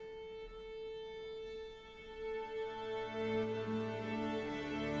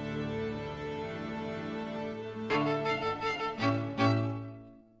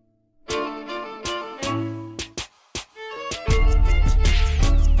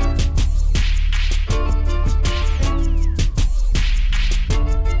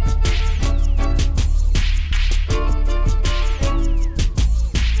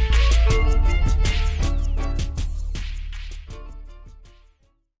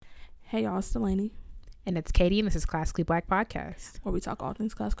Hey y'all, it's Delaney. And it's Katie, and this is Classically Black Podcast, where we talk all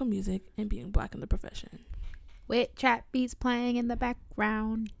things classical music and being black in the profession. With trap beats playing in the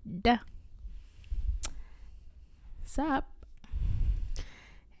background. Sup?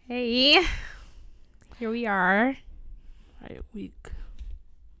 Hey. Here we are. Right, week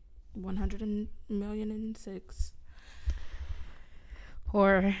 100,000,006.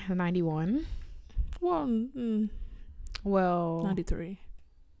 Or 91. Well, 93.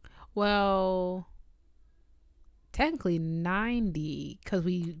 Well, technically 90, because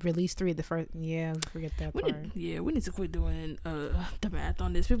we released 3 at the first. Yeah, forget that part. We need to quit doing the math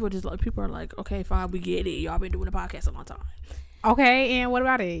on this. People are like, okay, fine, we get it. Y'all been doing the podcast a long time. Okay, and what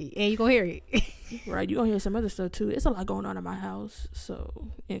about it? And you gonna hear it. Right, you gonna hear some other stuff too. It's a lot going on in my house,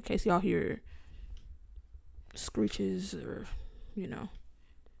 so in case y'all hear screeches or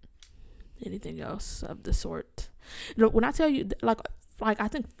anything else of the sort. When I tell you, like I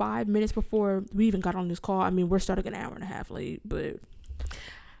think 5 minutes before we even got on this call, I mean, we're starting an hour and a half late, but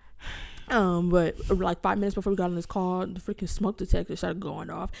like 5 minutes before we got on this call, the freaking smoke detector started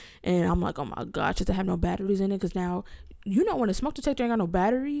going off, and I'm like, oh my gosh, just to have no batteries in it, because now, when a smoke detector ain't got no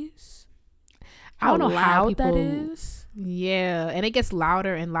batteries, I don't know how loud people, that is. Yeah, and it gets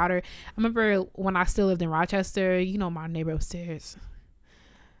louder and louder. I remember when I still lived in Rochester, my neighbor upstairs.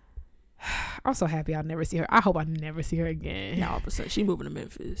 I'm so happy I'll never see her. I hope I never see her again. Now all of a sudden she moving to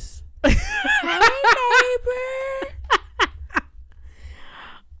Memphis. Hey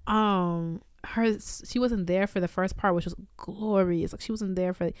neighbor. She wasn't there for the first part, which was glorious. Like, she wasn't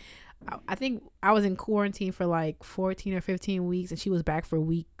there for, I think I was in quarantine for like 14 or 15 weeks, and she was back for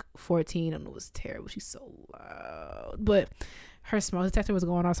week 14, and it was terrible. She's so loud. But her smoke detector was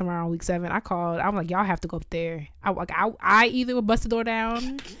going on somewhere around week 7. I called. I'm like, y'all have to go up there. I either would bust the door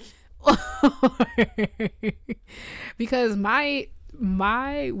down because my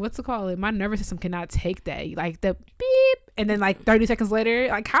what's it called? My nervous system cannot take that. Like the beep, and then like 30 seconds later,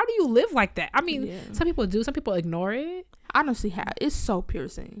 like, how do you live like that? I mean, some people do, some people ignore it. I don't see how. It's so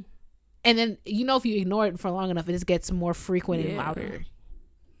piercing. And then if you ignore it for long enough, it just gets more frequent and louder.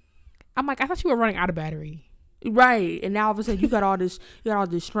 I'm like, I thought you were running out of battery. Right, and now all of a sudden you got all this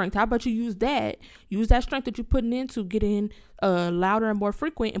strength. How about you use that strength that you're putting into getting louder and more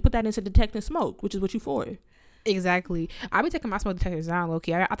frequent, and put that into detecting smoke, which is what you for. Exactly. I be taking my smoke detectors down,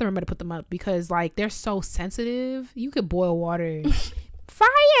 low-key. I have to remember to put them up, because like, they're so sensitive. You could boil water.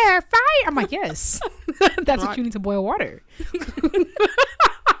 Fire. I'm like, yes. That's what you need to boil water.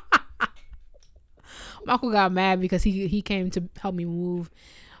 My uncle got mad because he came to help me move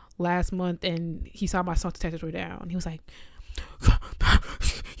last month, and he saw my smoke detectors were down. He was like,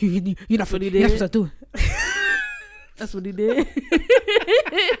 you're not supposed to do it. That's what he did.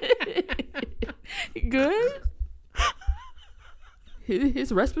 Good.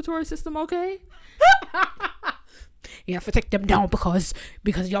 His respiratory system okay? You have to take them down because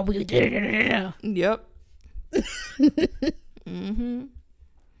y'all will. Yep. Mm-hmm.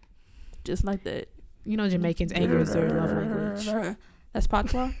 Just like that. Jamaicans, anger is their love language. That's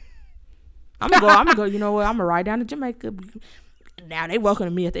patois. I'm gonna go. You know what? I'm gonna ride down to Jamaica. Now they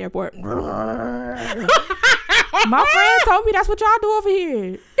welcoming me at the airport. My friend told me that's what y'all do over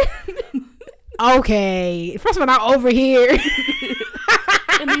here. Okay, first of all, not over here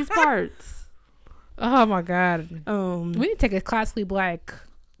in these parts. Oh my god. We need to take a Classically Black.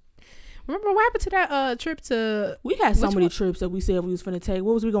 Remember what happened to that trip to? We had so many trips that we said we was finna take.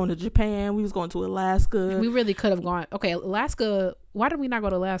 What was we going to Japan? We was going to Alaska. We really could have gone. Okay, Alaska. Why did we not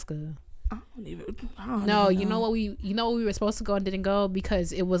go to Alaska? I don't even know. No, you know what we were supposed to go and didn't go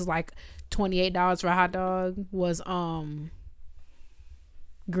because it was like $28 for a hot dog. Was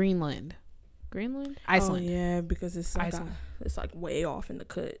Greenland, Iceland. Oh yeah, because it's like it's like way off in the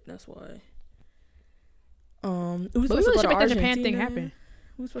cut. That's why. We was supposed to go to Argentina. The Japan thing happen.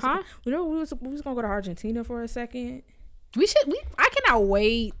 We was gonna go to Argentina for a second. I cannot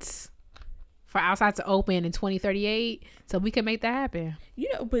wait for outside to open in 2038 so we can make that happen.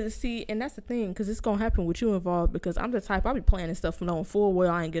 But see, and that's the thing, because it's gonna happen with you involved, because I'm the type, I'll be planning stuff knowing full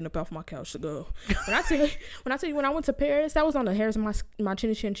well I ain't getting up off my couch to go. When I tell you when I went to Paris, that was on the hairs of my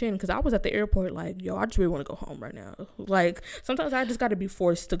chin, because I was at the airport like, yo, I just really want to go home right now. Like, sometimes I just got to be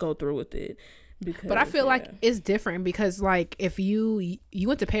forced to go through with it. But I feel like it's different, because like, if you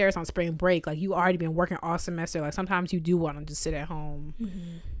went to Paris on spring break, like, you already been working all semester, like, sometimes you do want to just sit at home.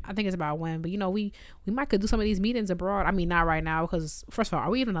 Mm-hmm. I think it's about when, but we might could do some of these meetings abroad. I mean, not right now, because first of all,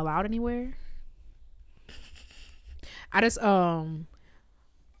 are we even allowed anywhere? I just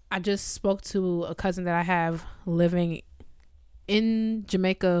spoke to a cousin that I have living in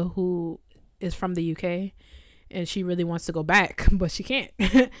Jamaica who is from the UK, and she really wants to go back, but she can't.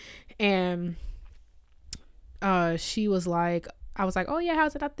 And she was like, I was like, oh yeah,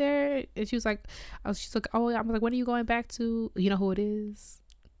 how's it out there? And she's like, oh yeah. I'm like, when are you going back to? You know who it is?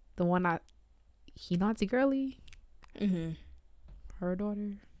 The one Auntie Girly, her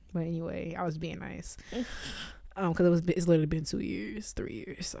daughter. But anyway, I was being nice, because it's literally been 3 years,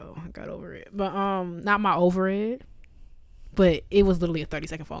 so I got over it. But not my over it, but it was literally a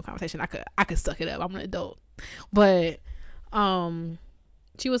 30-second phone conversation. I could suck it up. I'm an adult. But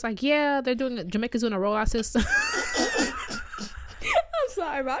she was like, yeah, Jamaica's doing a rollout system. I'm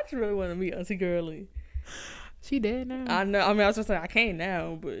sorry, but I just really want to meet Auntie Girly. She dead now. I know. I mean, I was just like, I can't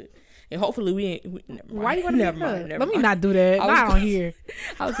now, but and hopefully we ain't. Never mind. Why you want to never mind? Let me not do that. Not on here.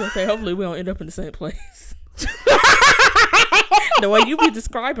 I was gonna say, hopefully we don't end up in the same place. The way you be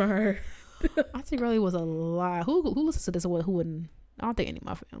describing her. Auntie Girly was a lie. Who listens to this? Who wouldn't? I don't think any of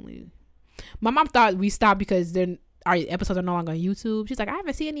my family. My mom thought we stopped because then our episodes are no longer on YouTube. She's like, I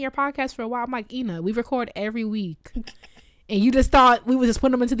haven't seen any of your podcasts for a while. I'm like, Ina, we record every week. And you just thought we would just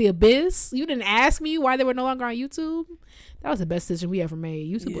put them into the abyss? You didn't ask me why they were no longer on YouTube? That was the best decision we ever made.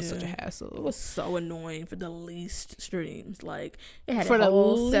 YouTube was such a hassle. It was so annoying for the least streams. Like, it had a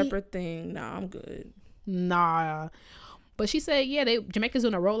whole separate thing. Nah, I'm good. Nah. But she said, yeah, Jamaica's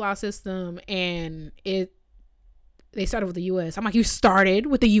doing a rollout system, and they started with the U.S. I'm like, you started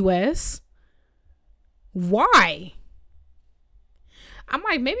with the U.S.? Why? I'm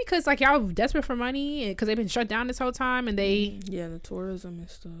like, maybe because like y'all desperate for money and because they've been shut down this whole time and the tourism and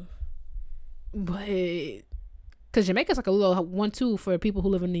stuff. But because Jamaica's like a little 1-2 for people who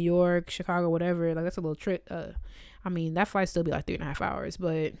live in New York, Chicago, whatever. Like that's a little trip. I mean, that flight still be like 3.5 hours.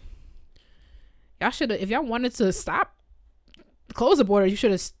 But y'all should have, if y'all wanted to close the border, you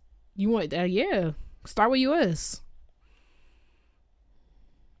should have. Start with US.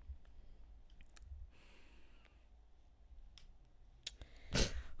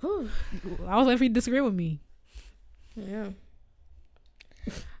 I was waiting for you to disagree with me. Yeah.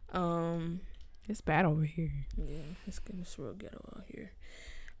 It's bad over here. Yeah, it's real ghetto out here.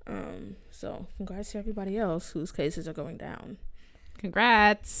 So congrats to everybody else whose cases are going down.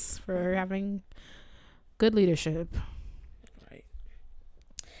 Congrats for having good leadership. Right.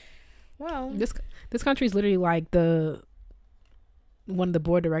 Well, this country is literally like one of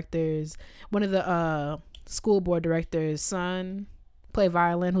the school board directors' son play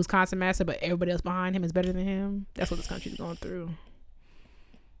violin, who's concertmaster, but everybody else behind him is better than him. That's what this country's going through.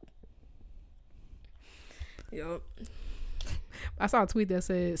 Yep. I saw a tweet that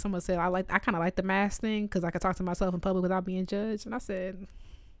someone said I kind of like the mask thing because I could talk to myself in public without being judged, and I said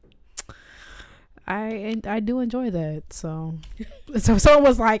I do enjoy that. So someone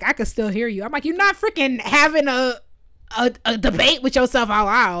was like, I could still hear you. I'm like, you're not freaking having a debate with yourself out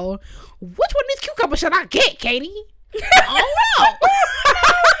loud. Which one of these cucumbers should I get, Katie? Oh no.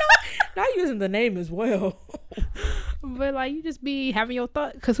 Not using the name as well. But like, you just be having your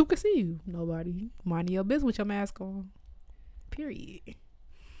thought, because who can see you? Nobody. Minding your business with your mask on. Period.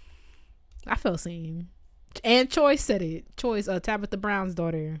 I felt seen. And Choice said it. Choice, Tabitha Brown's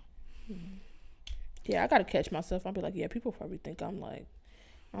daughter. Yeah, I gotta catch myself. I'll be like, yeah, people probably think I'm like,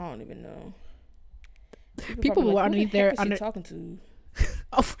 I don't even know. People were like, underneath there talking to.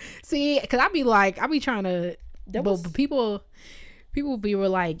 Oh, see, because I be trying to. But people were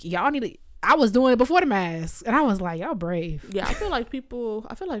like, y'all need to. I was doing it before the mask, and I was like, y'all brave. Yeah, I feel like people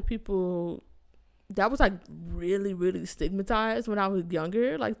that was like really, really stigmatized when I was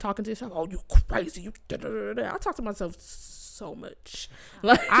younger. Like talking to yourself, oh, you crazy, you. I talk to myself so much.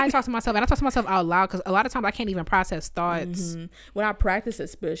 Like I talk to myself, and I talk to myself out loud because a lot of times I can't even process thoughts. When I practice,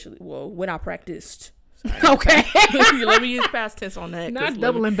 especially. Well, when I practiced. Okay. Let me use past tense on that. Not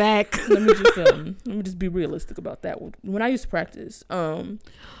doubling back. Let me just be realistic about that. When I used to practice, I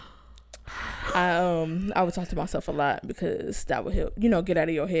would talk to myself a lot because that would help, get out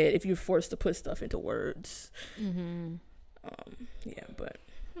of your head if you're forced to put stuff into words. Yeah, but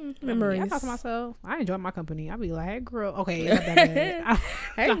memories. I talk to myself. I enjoy my company. I be like, hey girl, okay, not that bad.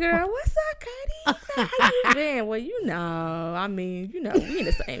 Hey girl, what's up, Katie? How you been? Well, I mean, we in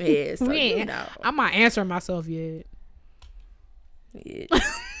the same head, so I'm not answering myself yet. Yeah.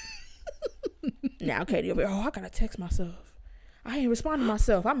 Now Katie over here, I gotta text myself. I ain't responding to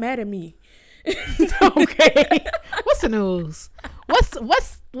myself. I'm mad at me. Okay. What's the news? What's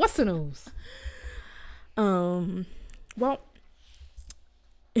the news? Well,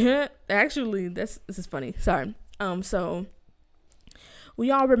 actually, this is funny. Sorry. So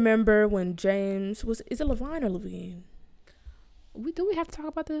we all remember when James is it Levine or Levine? Do we have to talk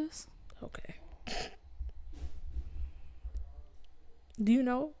about this? Okay. Do you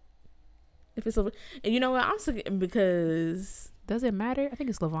know If it's and you know what? I'm sick because does it matter? I think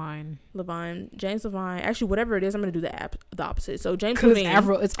it's Levine. James Levine. Actually, whatever it is, I'm gonna do the opposite. So James Levine.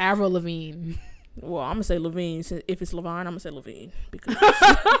 It's Avril Lavigne. Well, I'm gonna say Levine. If it's Levine, I'm gonna say Levine because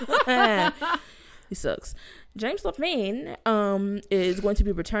he sucks. James Levine is going to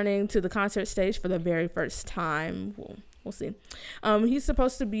be returning to the concert stage for the very first time. We'll see. He's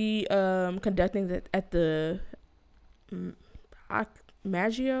supposed to be conducting that at the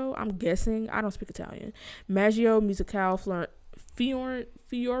Maggio. I'm guessing. I don't speak Italian. Maggio Musicale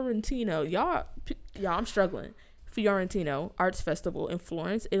Fiorentino. Y'all, I'm struggling. Fiorentino Arts Festival in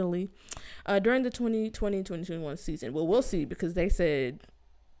Florence, Italy, during the 2020-2021 season. Well, we'll see because they said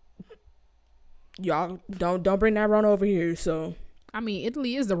y'all don't bring that Rona over here. So I mean,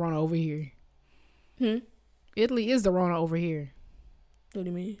 Italy is the Rona over here. Italy is the Rona over here. What do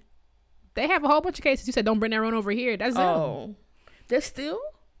you mean? They have a whole bunch of cases. You said don't bring that Rona over here. That's them. They're still.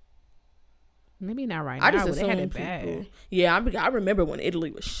 Maybe not right I now. just But they had assumed it bad. Yeah, I remember when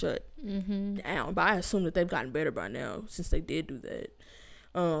Italy was shut down, but I assume that they've gotten better by now since they did do that.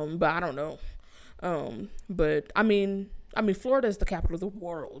 But I don't know. But I mean, Florida is the capital of the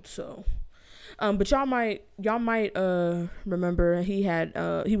world, so. But y'all might remember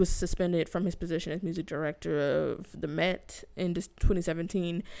he was suspended from his position as music director of the Met in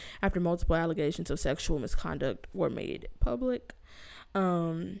 2017 after multiple allegations of sexual misconduct were made public.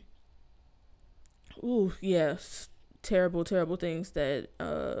 Yes, terrible things that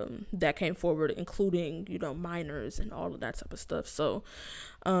that came forward, including minors and all of that type of stuff. So,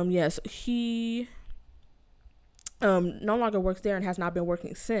 yes, he no longer works there and has not been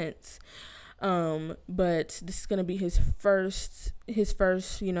working since. But this is gonna be his first,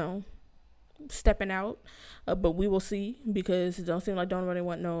 stepping out. But we will see because it don't seem like don't really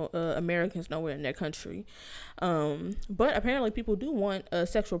want no Americans nowhere in their country. But apparently people do want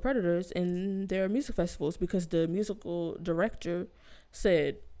sexual predators in their music festivals because the musical director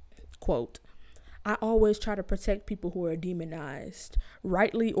said, quote, "I always try to protect people who are demonized,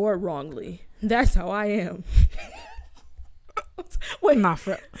 rightly or wrongly. That's how I am." Wait,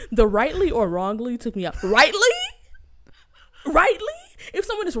 the rightly or wrongly took me out. Rightly? If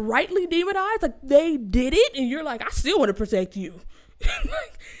someone is rightly demonized, like they did it, and you're like, I still want to protect you.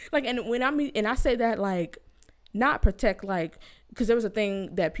 And when I say that, like, not protect, like, because there was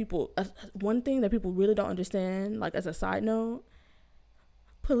one thing that people really don't understand, like, as a side note,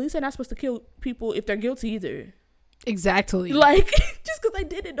 police are not supposed to kill people if they're guilty either. Exactly. Like, just because they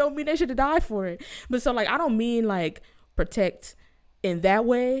did it don't mean they should have died for it. But so, like, I don't mean, like, protect in that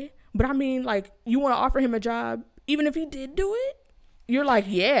way, but I mean, like, you want to offer him a job even if he did do it. You're like,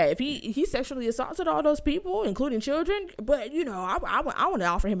 yeah, if he sexually assaulted all those people, including children, but I want to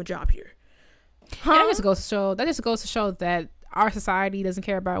offer him a job here. That just goes to show that our society doesn't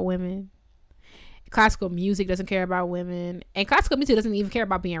care about women. Classical music doesn't care about women, and classical music doesn't even care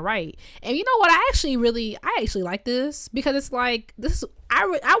about being right. And you know what? I actually like this because it's like this.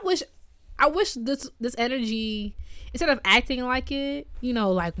 I wish this energy, instead of acting like it,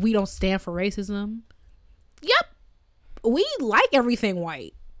 like we don't stand for racism. Yep. We like everything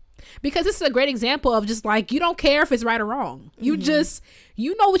white because this is a great example of just like, you don't care if it's right or wrong. You just,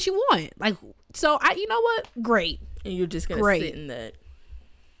 you know what you want. Like, so you know what? Great. And you're just going to sit in that.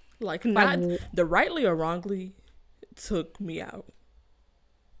 Like, not the rightly or wrongly took me out.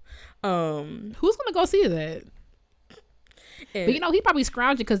 Who's going to go see that? But he probably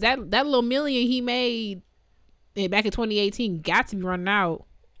scrounging because that little million he made back in 2018 got to be running out.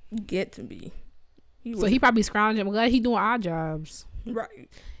 Get to be. He probably scrounging. I'm glad he doing odd jobs. Right.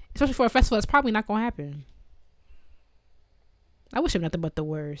 Especially for a festival that's probably not going to happen. I wish him nothing but the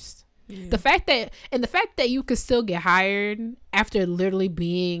worst. Yeah. The fact that you could still get hired after literally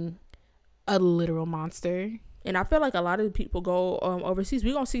being a literal monster. And I feel like a lot of people go overseas.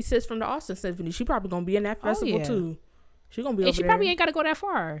 We're going to see Sis from the Austin Symphony. She probably going to be in that festival too. She going to be over there. And she probably ain't got to go that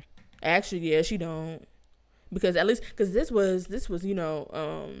far. Actually, yeah, she don't. Because at least, because this was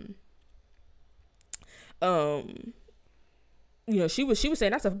she was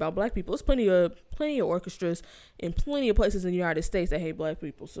saying that stuff about black people. There's plenty of orchestras in plenty of places in the United States that hate black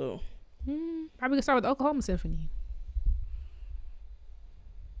people. So probably gonna start with the Oklahoma Symphony.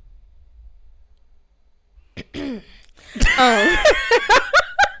 You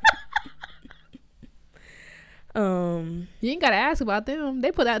ain't gotta ask about them.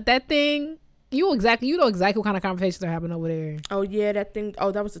 They put out that thing. You know exactly what kind of conversations are happening over there. Oh yeah, that thing.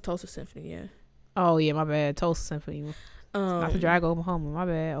 Oh, that was the Tulsa Symphony. Yeah. Oh yeah, my bad. Tulsa Symphony. Not to drag Oklahoma. My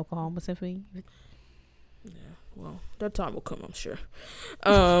bad. Oklahoma Symphony. Yeah. Well, that time will come, I'm sure.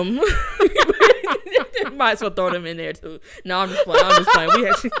 Might as well throw them in there too. No, I'm just playing.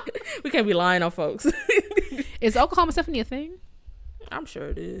 We can't be lying on folks. Is Oklahoma Symphony a thing? I'm sure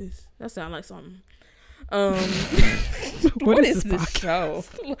it is. That sounds like something. What is this show?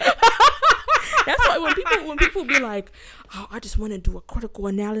 That's why when people be like, "Oh, I just want to do a critical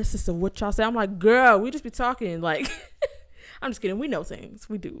analysis of what y'all say," I'm like, "Girl, we just be talking." Like, I'm just kidding. We know things.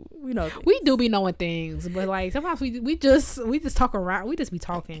 We do. We know things. We do be knowing things, but like sometimes we just talk around. We just be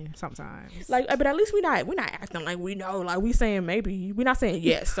talking sometimes. Like, but at least we're not acting like we know. Like, we saying maybe. We're not saying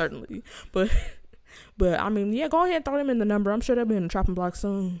yes, certainly. But I mean, yeah, go ahead and throw them in the number. I'm sure they'll be in the chopping block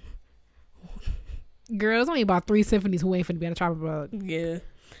soon. Girl, there's only about 3 symphonies who ain't finna be on the chopping block. Yeah.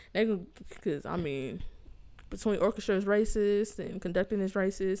 Because, I mean, between orchestra is racist and conducting is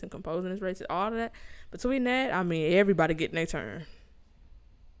racist and composing is racist, all of that, between that, I mean, everybody getting their turn.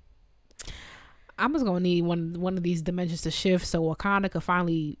 I'm just gonna need one of these dimensions to shift so Wakanda could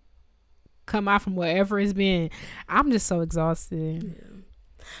finally come out from wherever it's been. I'm just so exhausted.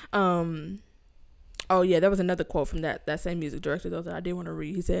 Yeah. Oh yeah, there was another quote from that same music director though that I did want to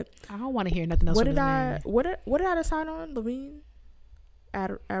read. He said, "I don't want to hear nothing else." What did I decide on? Levine,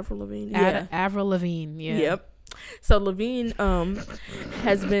 Avril Lavigne. Avril Lavigne. Yeah. Yep. So Lavigne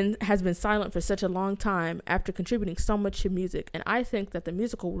has been silent for such a long time after contributing so much to music, and I think that the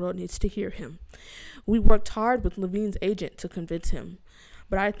musical world needs to hear him. We worked hard with Lavigne's agent to convince him,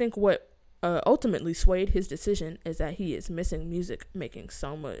 but I think what ultimately swayed his decision is that he is missing music making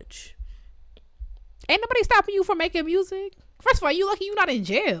so much. Ain't nobody stopping you from making music. First of all, you lucky you not in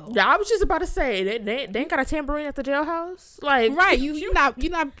jail. Yeah, I was just about to say they ain't got a tambourine at the jailhouse. Like, right, you not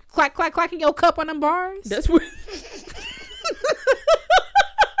clacking your cup on them bars. That's what.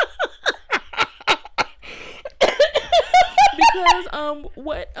 Because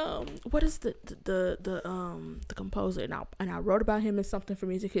what is the composer, and I wrote about him in something for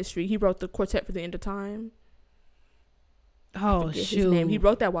music history. He wrote the Quartet for the End of Time. Oh shoot! His name. He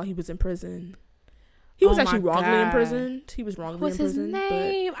wrote that while he was in prison. He was actually wrongly imprisoned. He was wrongly imprisoned. What's his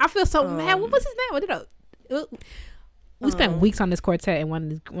name? I feel so mad. What was his name? We spent weeks on this quartet in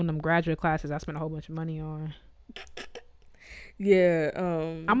one of them graduate classes I spent a whole bunch of money on. Yeah.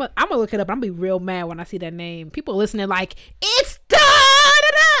 I'm gonna look it up. I'm gonna be real mad when I see that name. People listening like, it's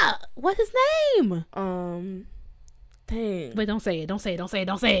da-da-da. What's his name? Dang. Wait, don't say it.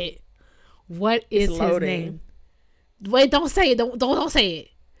 What is his name? Wait, don't say it. Don't say it.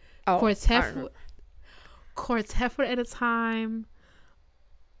 Oh, Quartet for at a time.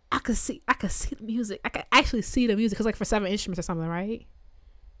 I could see the music. I could actually see the music because like for 7 instruments or something, right?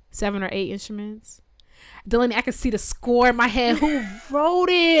 7 or 8 instruments. Delaney, I could see the score in my head. Who wrote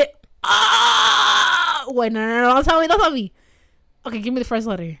it? Wait, no, don't tell me. Okay, give me the first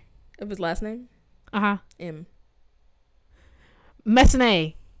letter of his last name. M.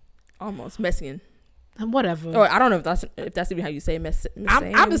 Messina. Almost Messian. Whatever. Oh, I don't know if that's even how you say I'm just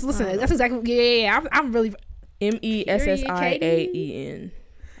listening. That's exactly. Yeah. I'm really. Messiaen.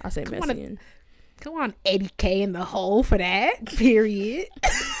 I say Messian. Come on, Eddie K in the hole for that. Period.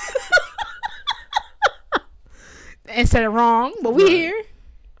 And said it wrong, but we here.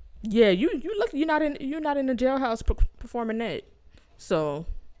 Yeah, you look. You're not in the jailhouse performing that. So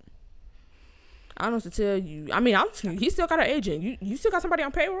I don't know what to tell you. I mean, he still got an agent. You still got somebody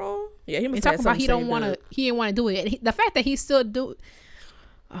on payroll. Yeah, he must talk about he didn't want to do it. The fact that he still do.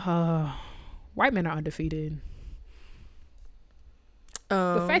 White men are undefeated.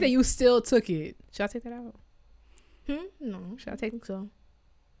 The fact that you still took it. Should I take that out? No. Should I take so?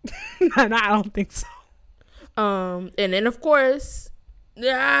 No, I don't think so. And then of course,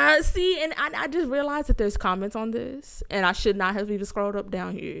 see, and I just realized that there's comments on this, and I should not have even scrolled up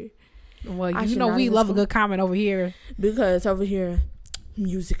down here. Well, we love a good comment over here because over here,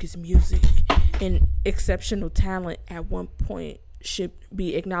 music is music, and exceptional talent at one point should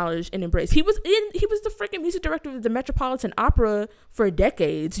be acknowledged and embraced. He was the freaking music director of the Metropolitan Opera for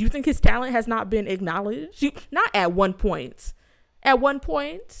decades. You think his talent has not been acknowledged? Not at one point. At one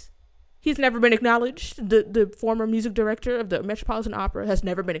point, he's never been acknowledged. The former music director of the Metropolitan Opera has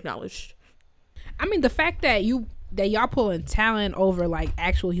never been acknowledged. I mean, the fact that y'all pulling talent over like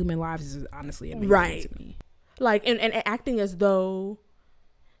actual human lives is honestly amazing right to me. Like and acting as though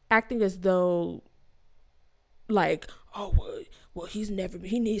like, oh well he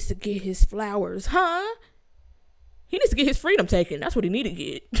needs to get his flowers, huh? He needs to get his freedom taken. That's what he need to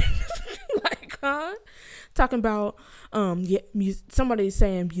get. Like, huh? Talking about somebody's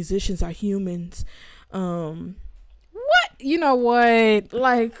saying musicians are humans. What? You know what?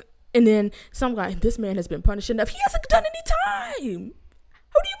 Like, and then some guy, this man has been punished enough. He hasn't done any time. Who do you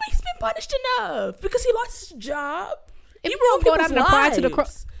think he's been punished enough because he lost his job. If you don't go down and apply to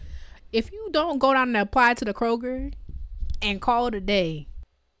the if you don't go down and apply to the Kroger and call it a day,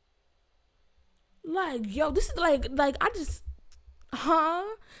 like, yo, this is like I just,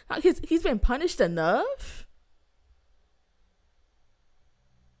 like he's been punished enough.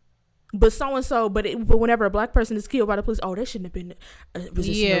 But so and so, but whenever a black person is killed by the police, oh, that shouldn't have been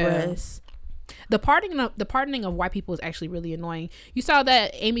resisting arrest. The pardoning of white people is actually really annoying. You saw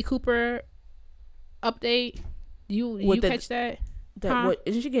that Amy Cooper update? Did you catch that? What,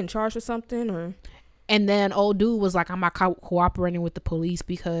 isn't she getting charged or something? Or and then old dude was like, "I'm not cooperating with the police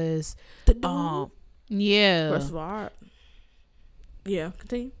because the dude." Yeah. First of all, yeah.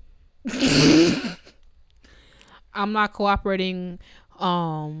 Continue. I'm not cooperating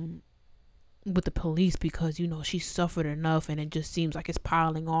with the police because, you know, she suffered enough and it just seems like it's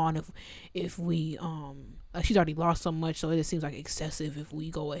piling on if we she's already lost so much, so it just seems like excessive if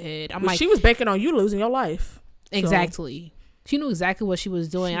we go ahead. I'm like, she was banking on you losing your life. Exactly. So. She knew exactly what she was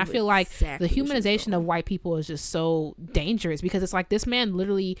doing. I feel like the humanization of white people is just so dangerous because it's like this man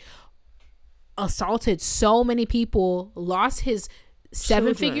literally assaulted so many people, lost his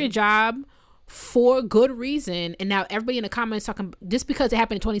 7-figure job for good reason, and now everybody in the comments talking just because it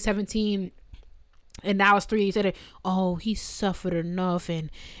happened in 2017 and now it's 3 years later, oh, he suffered enough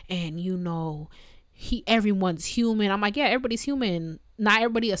and you know, everyone's human. I'm like, yeah, everybody's human. Not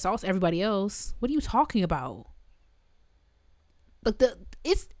everybody assaults everybody else. What are you talking about? Like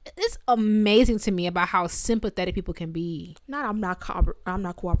it's amazing to me about how sympathetic people can be. I'm not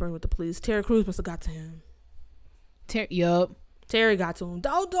cooperating with the police. Terry Crews must have got to him. Yup. Terry got to him.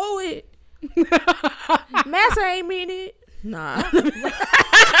 Don't do it. Massa ain't mean it. Nah.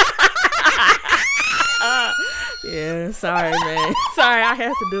 Yeah, sorry, man. Sorry, I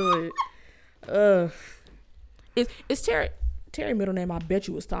had to do it. It's Terry middle name, I bet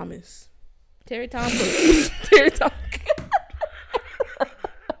you was Thomas. Terry Thomas. Terry Thomas.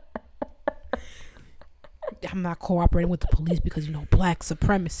 I'm not cooperating with the police because, you know, black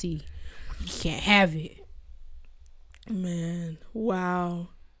supremacy. You can't have it. Man, wow.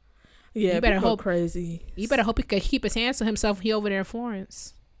 Yeah, you better hope crazy. You better hope he could keep his hands to himself. He over there in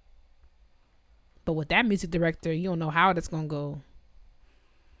Florence. But with that music director, you don't know how that's gonna go.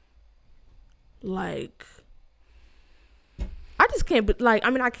 Like, I just can't. Like, I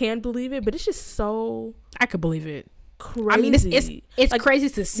mean, I can believe it, but it's just so. I could believe it. Crazy. I mean, it's like, crazy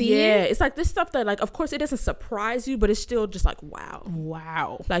to see. Yeah, it's like this stuff that, like, of course, it doesn't surprise you, but it's still just like,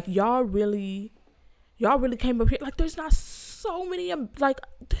 wow. Like, y'all really came up here. Like, there's not so many. Like,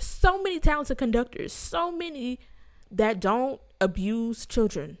 there's so many talented conductors. So many that don't abuse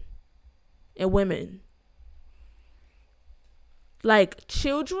children and women. Like,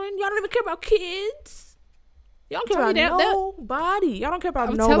 children, y'all don't even care about kids. Y'all don't care about nobody. Y'all don't care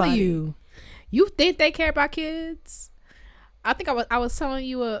about nobody. I'm telling you. You think they care about kids? I think I was telling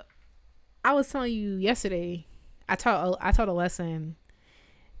you yesterday. I taught a lesson,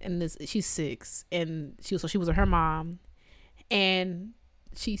 and she's 6, and she was with her mom, and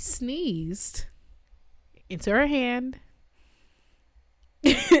she sneezed into her hand.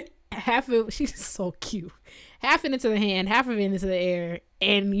 Half of it, she's so cute. Half it into the hand, half of it into the air,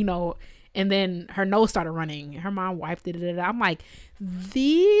 and you know, and then her nose started running. Her mom wiped it. I'm like,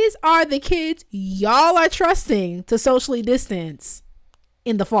 these are the kids y'all are trusting to socially distance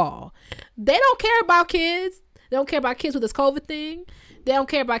in the fall. They don't care about kids. They don't care about kids with this COVID thing. They don't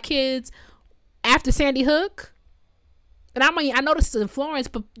care about kids after Sandy Hook. And I mean, I noticed in Florence,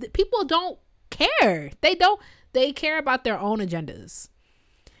 but people don't care. They care about their own agendas.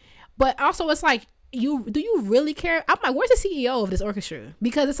 But also, it's like, do you really care? I'm like, where's the CEO of this orchestra?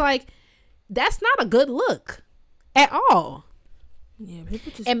 Because it's like, that's not a good look at all. Yeah,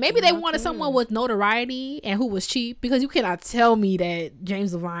 people just, and maybe they wanted someone with notoriety and who was cheap, because you cannot tell me that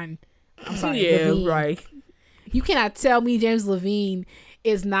James Levine, Levine, right. You cannot tell me James Levine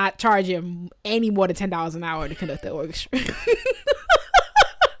is not charging any more than $10 an hour to conduct the orchestra.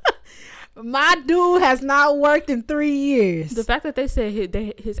 My dude has not worked in 3 years. The fact that they said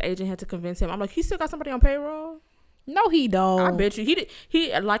his agent had to convince him, I'm like, he still got somebody on payroll? No, he don't. I bet you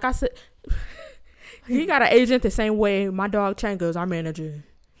he like I said, he got an agent the same way my dog Changa is our manager.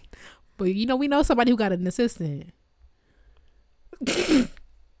 But you know, we know somebody who got an assistant. It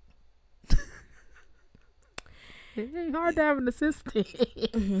ain't hard to have an assistant.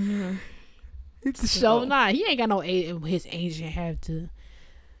 Mm-hmm. It's so not. He ain't got no agent. His agent have to.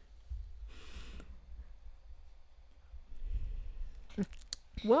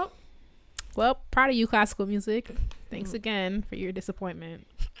 Well, proud of you, Classical Music. Thanks again for your disappointment.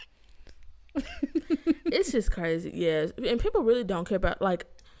 It's just crazy, yeah. And people really don't care about, like,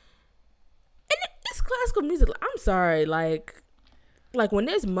 classical music, I'm sorry, like when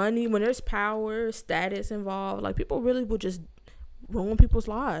there's money, when there's power, status involved, like people really will just ruin people's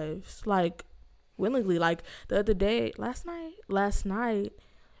lives, like willingly. Like the other day, last night,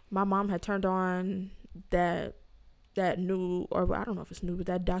 my mom had turned on that new, or I don't know if it's new, but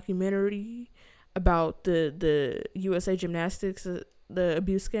that documentary about the USA Gymnastics, the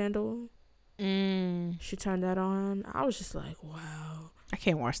abuse scandal. She turned that on. I was just like, wow. I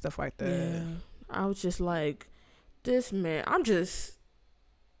can't watch stuff like that. Yeah. I was just like, this man, I'm just,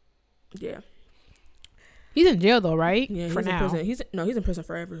 yeah. He's in jail though, right? Yeah, for he's now. in prison. He's in prison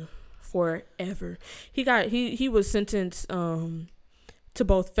forever. He was sentenced to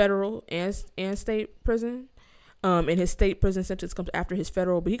both federal and state prison. And his state prison sentence comes after his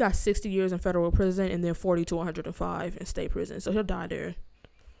federal, but he got 60 years in federal prison and then 40 to 105 in state prison. So he'll die there.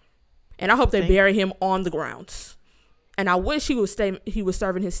 And I hope they bury him on the grounds. And I wish he was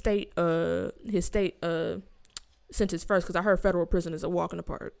serving his state sentence first, because I heard federal prison is a walk in the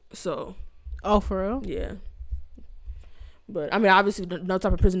park. So, oh, for real? Yeah. But I mean, obviously, no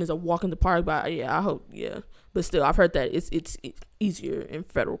type of prison is a walk in the park. But yeah, I hope, yeah. But still, I've heard that it's easier in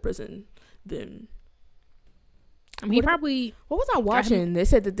federal prison than. I mean, what was I watching? They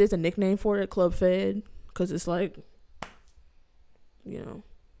said that there's a nickname for it, Club Fed, because it's like, you know.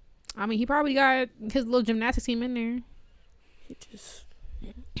 I mean, he probably got his little gymnastics team in there. He just,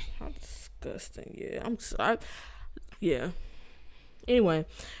 how disgusting. Yeah, I'm sorry. Yeah. Anyway,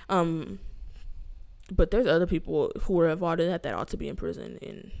 but there's other people who were involved in that ought to be in prison,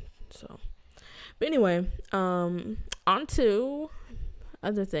 and so. But anyway, on to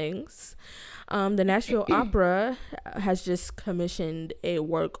other things. The Nashville Opera has just commissioned a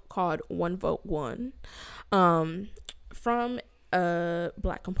work called One Vote One, from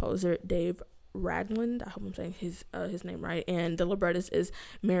Black composer Dave Ragland. I hope I'm saying his name right. And the librettist is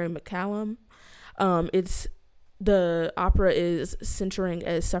Mary McCallum. The opera is centering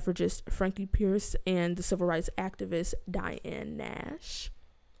as suffragist Frankie Pierce and the civil rights activist Diane Nash.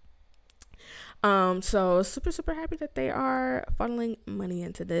 So super happy that they are funneling money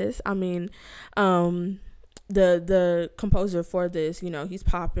into this. I mean, the composer for this, you know, he's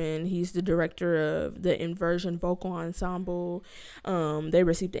popping. He's the director of the Inversion Vocal Ensemble. They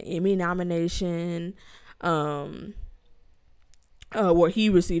received an Emmy nomination. Where he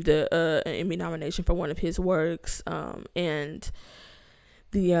received an Emmy nomination for one of his works. And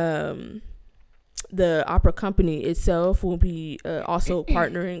the opera company itself will be also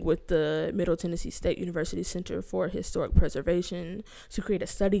partnering with the Middle Tennessee State University Center for Historic Preservation to create a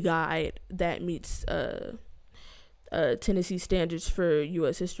study guide that meets Tennessee standards for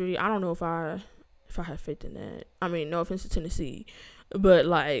U.S. history. I don't know if I have faith in that. I mean, no offense to Tennessee, but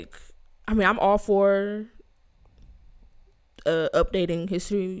like, I mean, I'm all for updating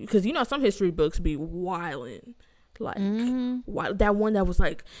history, because you know some history books be wilding, like that one that was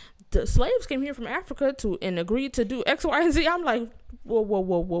like the slaves came here from Africa and agreed to do X, Y, and Z. I'm like, whoa.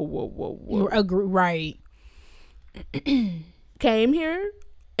 Right. Came here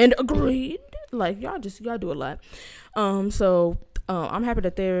and agreed. Like y'all do a lot. So I'm happy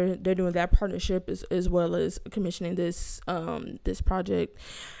that they're doing that partnership as well as commissioning this project,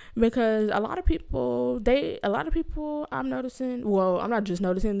 because a lot of people I'm noticing. Well, I'm not just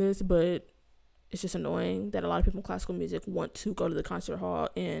noticing this, but it's just annoying that a lot of people in classical music want to go to the concert hall,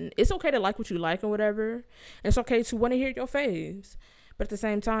 and it's okay to like what you like and whatever. And it's okay to want to hear your faves. But at the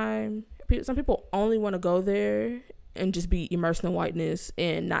same time, some people only want to go there and just be immersed in whiteness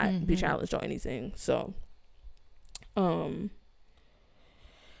and not be challenged on anything. So,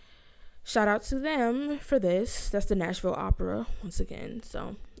 shout out to them for this. That's the Nashville Opera once again.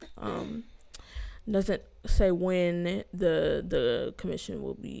 So, doesn't say when the commission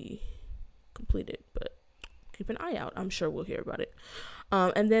will be completed, but keep an eye out. I'm sure we'll hear about it.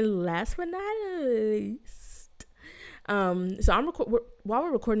 And then last but not least, so while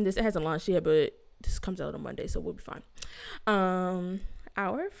we're recording this, it hasn't launched yet, but this comes out on Monday, so we'll be fine.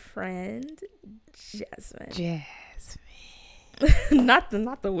 Our friend Jasmine. not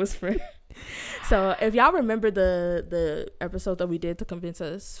the whisper. So if y'all remember the episode that we did to Convince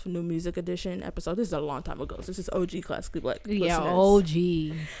Us for New Music Edition episode, this is a long time ago. So this is OG Classically Black. Yeah,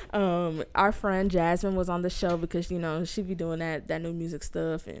 listeners. OG. Our friend Jasmine was on the show because, you know, she be doing that new music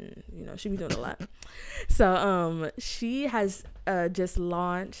stuff, and you know she be doing a lot. So she has just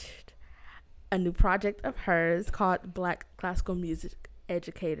launched a new project of hers called Black Classical Music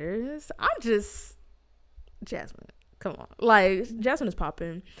Educators. I'm just Jasmine. Come on, like Jasmine is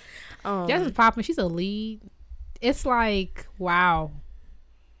popping. Jasmine's popping. She's a lead. It's like, wow,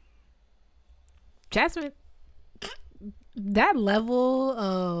 Jasmine. That level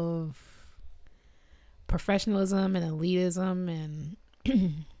of professionalism and elitism and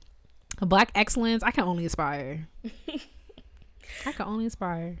Black excellence. I can only aspire.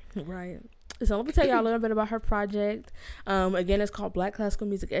 Right. So let me tell y'all a little bit about her project. Again, it's called Black Classical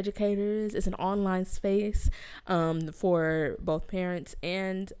Music Educators. It's an online space for both parents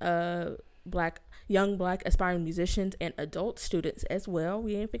and young black aspiring musicians and adult students as well.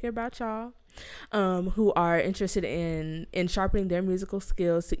 We ain't figured about y'all. Who are interested in sharpening their musical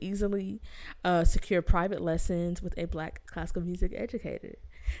skills to easily secure private lessons with a Black classical music educator.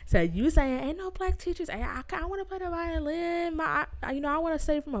 So you saying ain't no Black teachers? I want to play the violin. I want to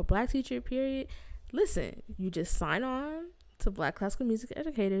study from a Black teacher. Period. Listen, you just sign on to Black classical music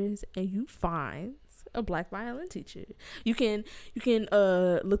educators, and you find a Black violin teacher. You can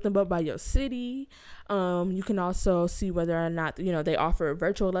look them up by your city. You can also see whether or not they offer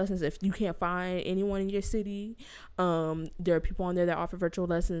virtual lessons if you can't find anyone in your city. There are people on there that offer virtual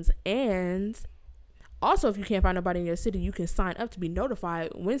lessons, and also if you can't find nobody in your city, you can sign up to be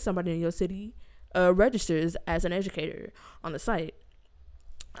notified when somebody in your city registers as an educator on the site.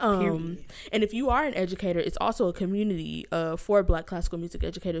 And if you are an educator, it's also a community for Black classical music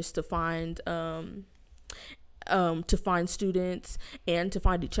educators to find students and to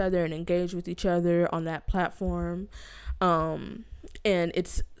find each other and engage with each other on that platform. And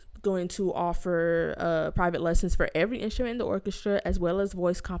it's going to offer private lessons for every instrument in the orchestra, as well as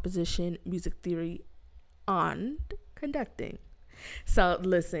voice composition, music theory, and conducting. So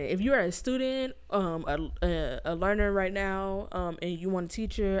listen, if you are a student, a learner right now, and you want a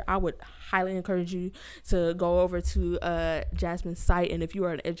teacher, I would highly encourage you to go over to Jasmine's site. And if you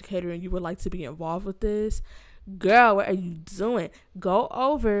are an educator and you would like to be involved with this, girl, what are you doing? Go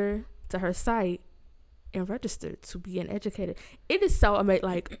over to her site and register to be an educator. It is so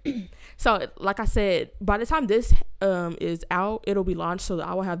amazing. So like I said, by the time this is out, it'll be launched. So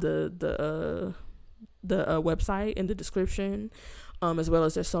I will have the website in the description, as well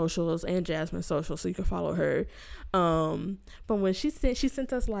as their socials and Jasmine's socials, so you can follow her. But when she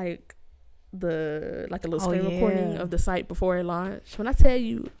sent us like a little screen recording of the site before it launched. When I tell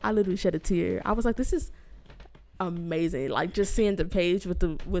you, I literally shed a tear. I was like, this is amazing. Like, just seeing the page with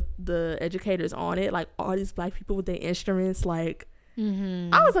the educators on it, like all these Black people with their instruments, like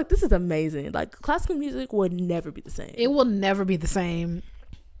I was like, this is amazing. Like, classical music would never be the same. It will never be the same.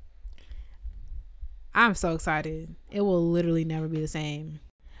 I'm so excited. It will literally never be the same.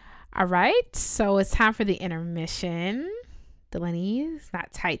 All right, so it's time for the intermission. Delaney is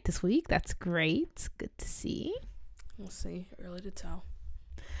not tight this week. That's great. Good to see. We'll see. Early to tell.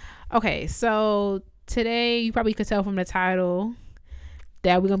 Okay, so today you probably could tell from the title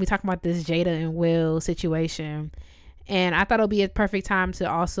that we're going to be talking about this Jada and Will situation. And I thought it'll be a perfect time to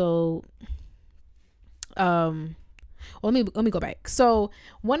also let me go back. So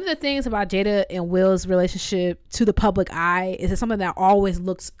one of the things about Jada and Will's relationship to the public eye is it's something that always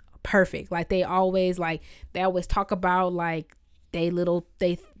looks perfect. Like they always talk about like they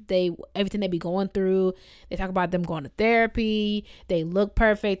everything they be going through. They talk about them going to therapy. They look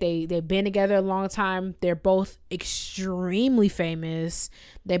perfect. They've been together a long time. They're both extremely famous.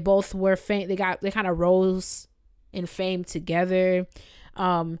 They both were they kind of rose in fame together.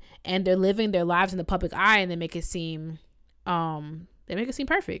 And they're living their lives in the public eye, and they make it seem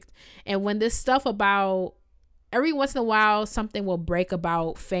perfect. And when this stuff about every once in a while something will break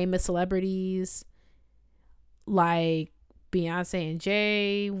about famous celebrities, like Beyonce and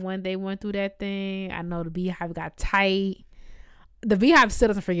Jay, when they went through that thing, I know the Beehive got tight. The Beehive still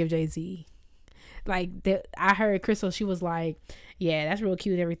doesn't forgive Jay-Z. Like I heard Crystal, she was like, yeah, that's real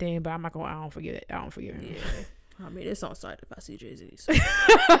cute and everything, but I don't forgive it. I don't forgive him. Yeah. I mean, it's on site if I see Jay-Z. So.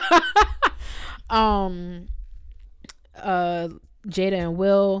 Jada and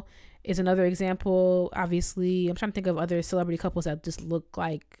Will is another example. Obviously, I'm trying to think of other celebrity couples that just look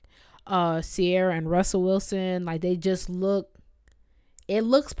like Sierra and Russell Wilson. Like it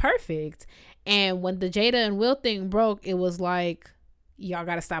looks perfect. And when the Jada and Will thing broke, it was like, y'all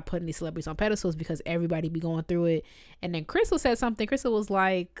gotta stop putting these celebrities on pedestals because everybody be going through it. And then Crystal said something. Crystal was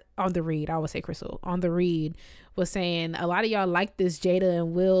like, on the read was saying a lot of y'all like this Jada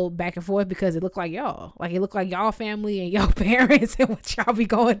and Will back and forth because it looked like y'all. Like it looked like y'all family and y'all parents and what y'all be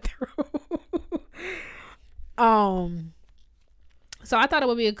going through. So I thought it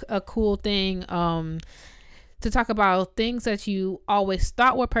would be a cool thing to talk about things that you always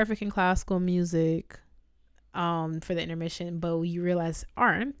thought were perfect in classical music for the intermission, but you realize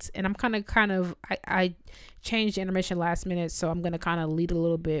aren't. And I'm I changed the intermission last minute, so I'm gonna kind of lead a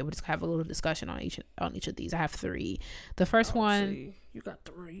little bit. We'll just have a little discussion on each of these. I have 3. The first one. See. You got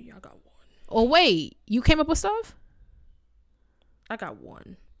 3. I got 1. Oh wait, you came up with stuff? I got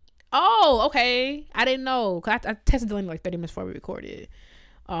 1. Oh, okay. I didn't know. 'Cause I tested the link like 30 minutes before we recorded.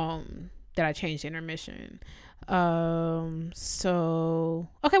 That I changed the intermission. So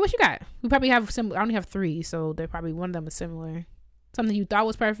okay, what you got? We probably have similar. I only have 3, so they're probably one of them is similar. Something you thought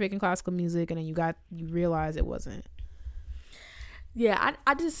was perfect in classical music, and then you realized it wasn't. Yeah,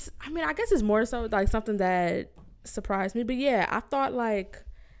 I mean, I guess it's more so like something that surprised me. But yeah, I thought like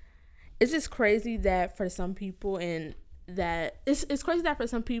it's just crazy that for some people and that it's crazy that for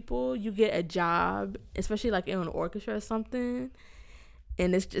some people you get a job, especially like in an orchestra or something,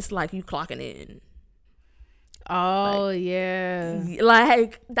 and it's just like you clocking in. Oh, like, yeah.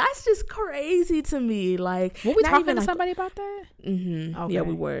 Like, that's just crazy to me. Like, were we talking to somebody about that? Mm-hmm. Okay. Yeah,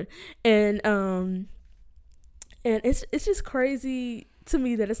 we were. And it's just crazy to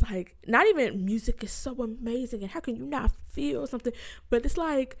me that it's like, not even music is so amazing and how can you not feel something? But it's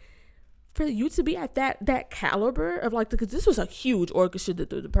like, for you to be at that caliber of like, because this was a huge orchestra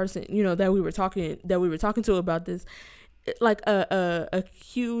that the person, you know, that we were talking to about this, like a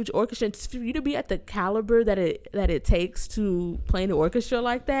huge orchestra, for you to be at the caliber that it takes to play in the orchestra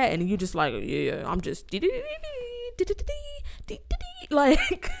like that, and you just like, yeah, I'm just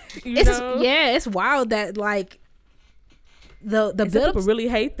like, it's wild that like the build people really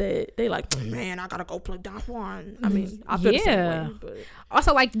hate that. They like, man, I gotta go play Don Juan. I mean, I feel the same way, but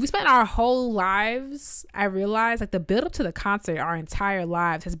also like we spent our whole lives, I realized like the build up to the concert, our entire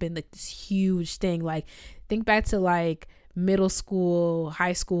lives has been like this huge thing. Like, think back to like middle school,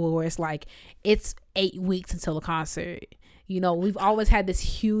 high school, where it's like it's 8 weeks until the concert. You know, we've always had this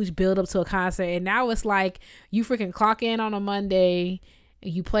huge build up to a concert, and now it's like you freaking clock in on a Monday,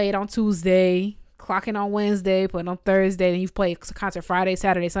 you play it on Tuesday, clock in on Wednesday, put it on Thursday, and you've played a concert Friday,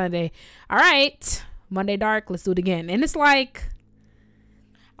 Saturday, Sunday. All right, Monday dark, let's do it again. And it's like,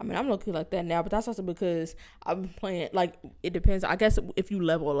 I mean, I'm looking like that now, but that's also because I'm playing, like, it depends. I guess if you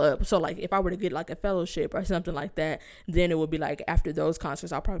level up. So, like, if I were to get, like, a fellowship or something like that, then it would be, like, after those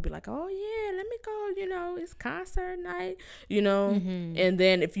concerts, I'll probably be like, oh, yeah, let me go, you know, it's concert night, you know? Mm-hmm. And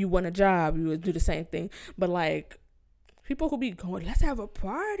then if you want a job, you would do the same thing. But, like, people who be going, let's have a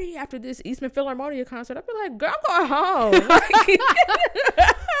party after this Eastman Philharmonia concert, I'd be like, girl, I'm going home. Like,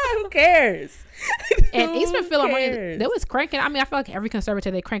 who cares? And Eastman Philharmonia, they was cranking. I mean, I feel like every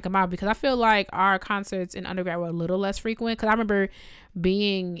conservatory they crank them out, because I feel like our concerts in undergrad were a little less frequent. Because I remember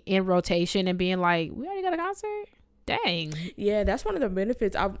being in rotation and being like, we already got a concert? Dang. Yeah, that's one of the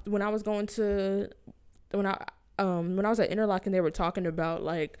benefits. When I was at Interlochen, they were talking about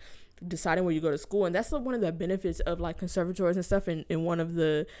like deciding where you go to school, and that's one of the benefits of like conservatories and stuff, and one of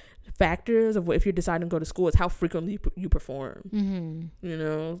the factors of if you're deciding to go to school is how frequently you perform. Mm-hmm. You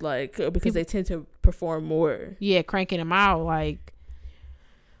know, like, because they tend to perform more. Yeah, cranking them out, like,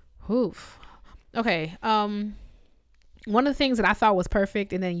 oof. Okay, one of the things that I thought was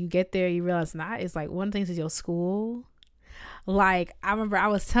perfect, and then you get there, you realize not, is like one of the things is your school. Like, I remember I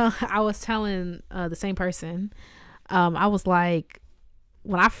was telling the same person, I was like,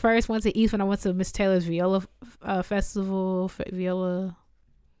 when I first went to East, when I went to Miss Taylor's viola festival, viola,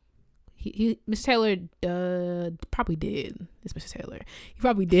 Miss Taylor probably did. It's Mr. Taylor. He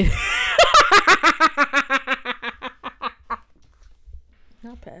probably did.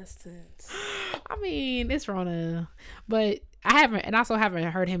 Not past tense. I mean, it's Rona, but I also haven't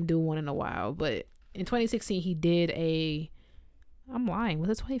heard him do one in a while. But in 2016, he did I'm lying. Was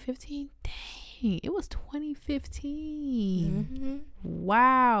it 2015? Dang, it was 2015. Mm-hmm.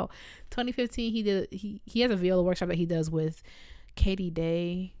 Wow, 2015. He has a viola workshop that he does with Katie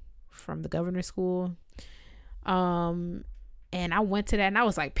Day from the Governor's School. And I went to that, and I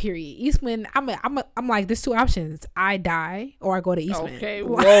was like, period. Eastman, I'm like, there's 2 options. I die or I go to Eastman. Okay,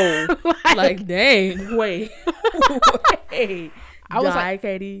 whoa. like, dang, wait. I was like,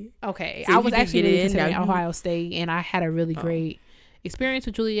 Katie. Okay, so I was actually really considering Ohio State, and I had a really great experience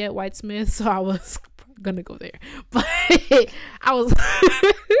with Juliet Whitesmith, so I was gonna go there. But I was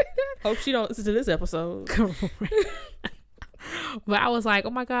hope she don't listen to this episode. But I was like, oh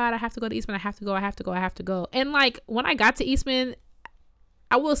my God, I have to go to Eastman. I have to go. And like, when I got to Eastman,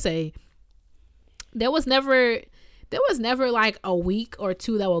 I will say there was never like a week or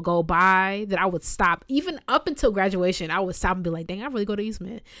 2 that would go by that I would stop. Even up until graduation, I would stop and be like, dang, I really go to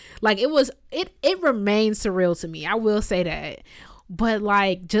Eastman. Like, it remains surreal to me. I will say that. But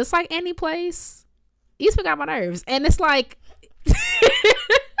like, just like any place, Eastman got my nerves. And it's like,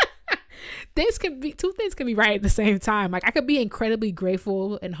 two things can be right at the same time. Like, I could be incredibly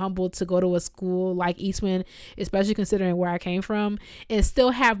grateful and humbled to go to a school like Eastman, especially considering where I came from, and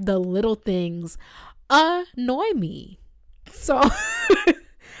still have the little things annoy me. So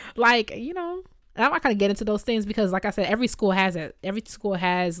like, you know, And I'm not gonna get into those things because, like I said, every school has it. Every school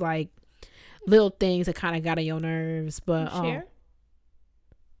has like little things that kind of got on your nerves, but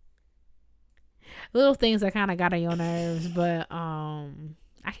little things that kind of got on your nerves. But I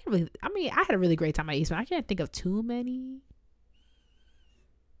can't really. I mean, I had a really great time at Eastman. I can't think of too many.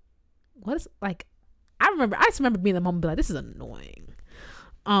 What is like? I just remember being in the moment, be like, this is annoying.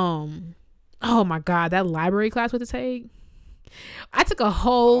 Oh my god, that library class with the take. I took a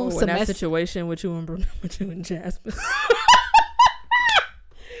whole semester. That situation with you and Jasmine.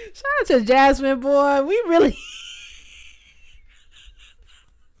 Shout out to Jasmine, boy. We really.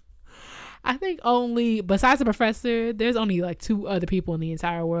 I think only besides the professor, there's only like 2 other people in the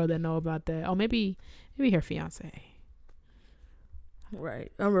entire world that know about that. Oh, maybe her fiance.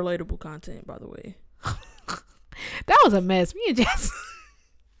 Right, unrelatable content, by the way. That was a mess. Me and Jasmine.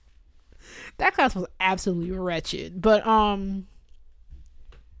 That class was absolutely wretched. But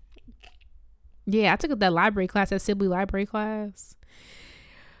yeah, I took that library class, that Sibley library class,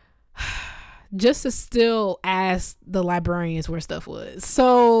 just to still ask the librarians where stuff was.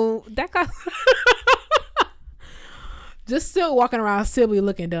 So that class, just still walking around Sibley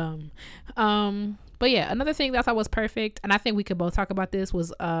looking dumb. But yeah, another thing that I thought was perfect, and I think we could both talk about this,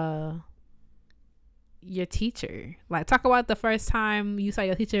 was your teacher. Like, talk about the first time you saw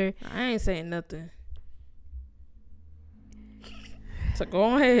your teacher. I ain't saying nothing, so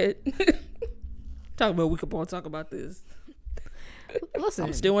go ahead. Talk about, we could both talk about this. Listen,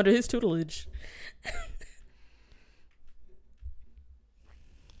 I'm still under his tutelage.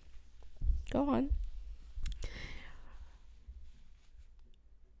 Go on.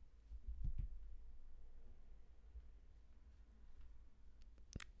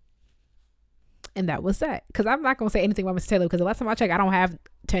 And that was that. Because I'm not going to say anything about Mr. Taylor, because the last time I checked, I don't have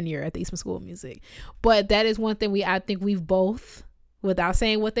tenure at the Eastman School of Music. But that is one thing I think we've both, without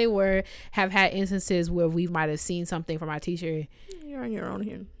saying what they were, have had instances where we might have seen something from our teacher. You're on your own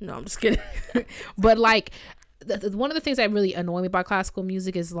here. No, I'm just kidding. But like, one of the things that really annoy me about classical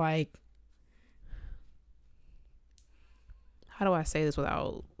music is like, how do I say this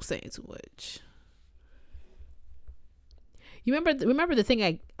without saying too much? You remember the thing,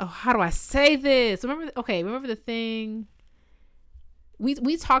 like, oh, how do I say this? Remember the thing,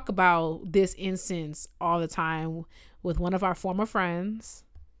 we talk about this instance all the time with one of our former friends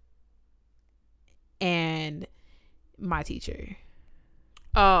and my teacher.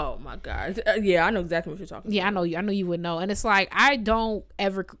 Oh my god. Yeah, I know exactly what you're talking about. Yeah, I know you would know. And it's like, I know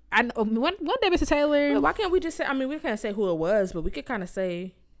one day, Mr. Taylor, well, why can't we just say, I mean, we can't say who it was, but we could kind of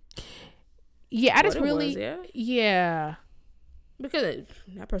say, yeah, I just really was, yeah. Because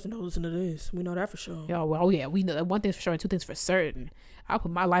that person don't listen to this. We know that for sure. Yeah, well, yeah, we know that. One thing's for sure and 2 things for certain. I'll put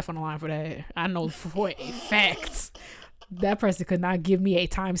my life on the line for that. I know for a fact that person could not give me a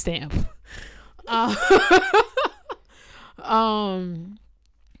timestamp. I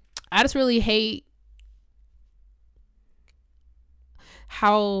just really hate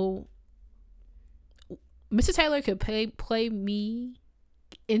how Mr. Taylor could play me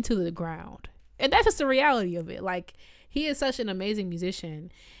into the ground. And that's just the reality of it. Like, he is such an amazing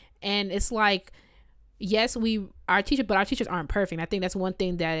musician. And it's like, yes, our teachers aren't perfect. I think that's one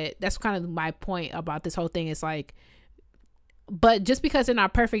thing that's kind of my point about this whole thing. It's like, but just because they're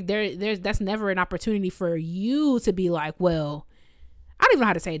not perfect, that's never an opportunity for you to be like, well, I don't even know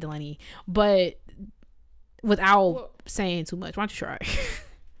how to say it, Delaney, but without saying too much. Why don't you try?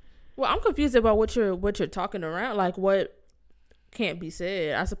 Well, I'm confused about what you're talking around. Like, what can't be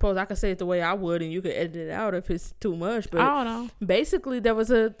said? I suppose I could say it the way I would, and you could edit it out if it's too much. But I don't know. Basically, there was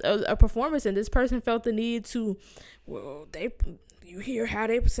a performance, and this person felt the need to, well, you hear how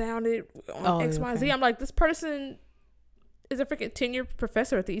they sounded on X, Y, Z. I'm like, this person is a freaking tenured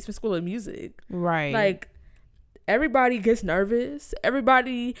professor at the Eastman School of Music, right? Like, everybody gets nervous.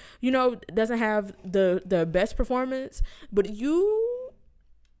 Everybody, doesn't have the best performance, but you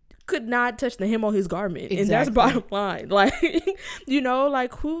could not touch the hem on his garment. Exactly. And that's bottom line. Like,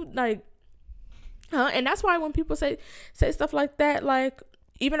 like, who, like, and that's why when people say stuff like that, like,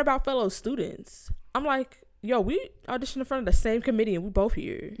 even about fellow students, I'm like, yo, we auditioned in front of the same committee and we both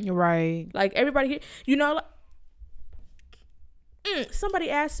here. Right. Like, everybody here, like, somebody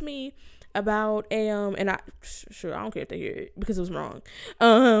asked me about and I don't care if they hear it because it was wrong.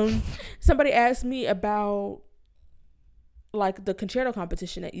 Somebody asked me about, like, the concerto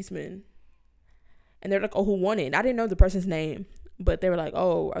competition at Eastman, and they're like, oh, who won it? And I didn't know the person's name, but they were like,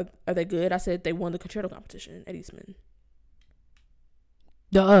 oh, are they good? I said they won the concerto competition at Eastman.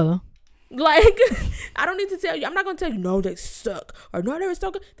 Duh. Like, I don't need to tell you. I'm not going to tell you, no, they suck, or no, they were so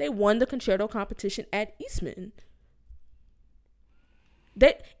good. They won the concerto competition at Eastman.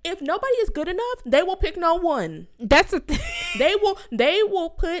 If nobody is good enough, they will pick no one. That's the thing. They will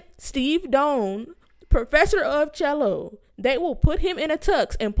put Steve Doan, professor of cello. They will put him in a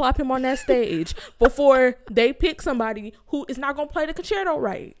tux and plop him on that stage before they pick somebody who is not gonna play the concerto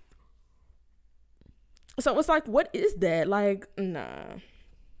right. So it's like, what is that? Like, nah.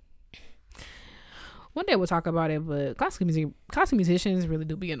 One day we'll talk about it, but classical musicians really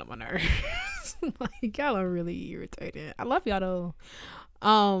do be getting on my nerves. Like, y'all are really irritating. I love y'all though.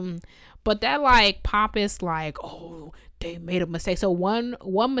 But that like pompous, like, oh, they made a mistake. So one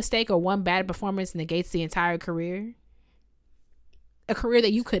mistake or one bad performance negates the entire career. A career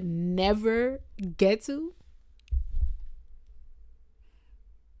that you could never get to.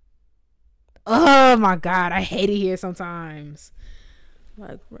 Oh my God, I hate it here sometimes.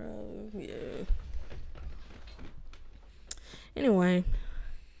 Like, bro, yeah. Anyway,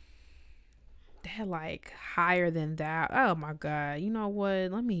 they're like higher than that. Oh my God, you know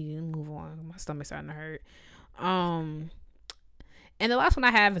what? Let me move on. My stomach's starting to hurt. And the last one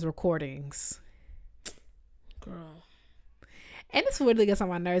I have is recordings. Girl, and this really gets on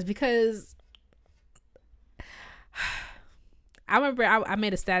my nerves because I remember I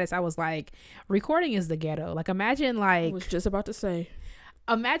made a status. I was like, recording is the ghetto. Like, imagine, like, I was just about to say,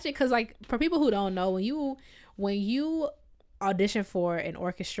 imagine, because like for people who don't know, when you audition for an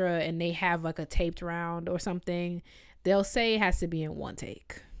orchestra and they have like a taped round or something, they'll say it has to be in one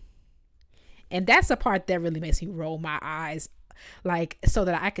take, and that's the part that really makes me roll my eyes, like, so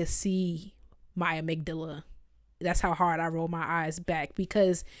that I could see my amygdala. That's how hard I roll my eyes back,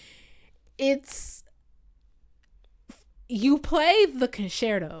 because it's, you play the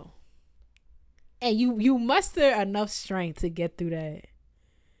concerto and you muster enough strength to get through that.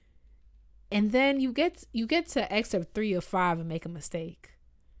 And then you get to excerpt 3 or 5 and make a mistake.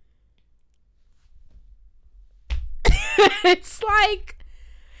 It's like,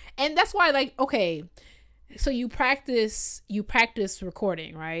 and that's why, like, okay, so you practice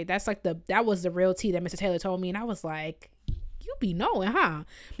recording, right? That's like that was the real tea that Mr. Taylor told me, and I was like, you be knowing, huh?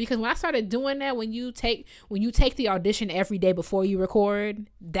 Because when I started doing that, when you take the audition every day before you record,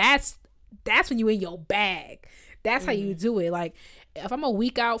 that's when you in your bag. That's how you do it. Like, if I'm a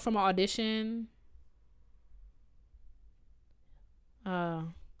week out from an audition, maybe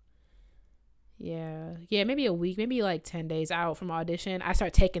a week, maybe like 10 days out from audition, I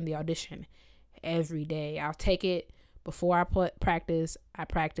start taking the audition every day. I'll take it before I practice, I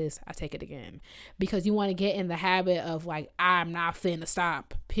take it again, because you want to get in the habit of like, I'm not finna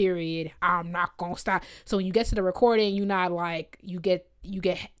stop, period. I'm not gonna stop. So when you get to the recording, you're not like, you get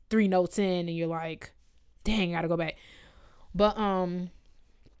 3 notes in and you're like, dang, I gotta go back. But I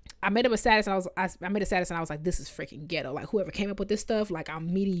made up a status and I made a status and I was like, this is freaking ghetto. Like, whoever came up with this stuff, like,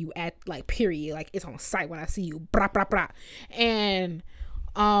 I'm meeting you at, like, period. Like, it's on site when I see you. Blah, blah, blah. And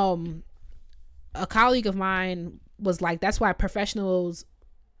a colleague of mine was like, that's why professionals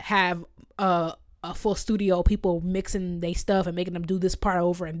have a full studio, people mixing their stuff and making them do this part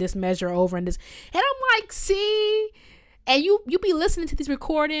over and this measure over and this. And I'm like, see? And you be listening to these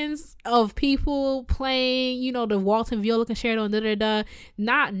recordings of people playing, you know, the Walton Viola Concerto and da-da-da,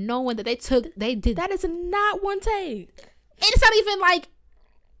 not knowing that they did. That is not one take. And it's not even like,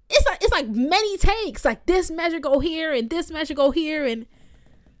 it's like many takes. Like, this measure go here and this measure go here, and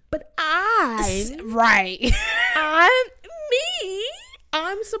but I'm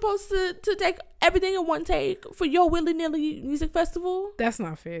supposed to take everything in one take for your willy-nilly music festival? That's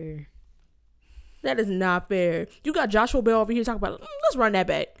not fair. That is not fair. You got Joshua Bell over here talking about, let's run that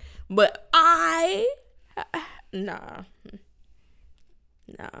back. But nah.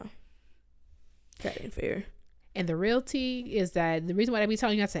 That ain't fair. And the real tea is that the reason why they be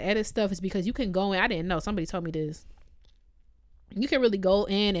telling you not to edit stuff is because you can go in. I didn't know. Somebody told me this. You can really go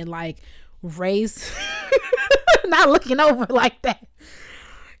in and like raise, not looking over like that.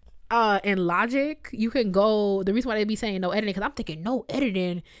 In Logic, you can go. The reason why they be saying no editing, because I'm thinking no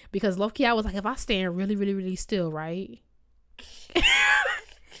editing, because low-key I was like, if I stand really, really, really still, right?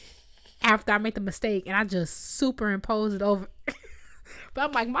 After I make the mistake and I just superimpose it over. But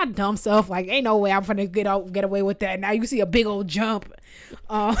I'm like, my dumb self, like, ain't no way I'm gonna get away with that. Now you see a big old jump.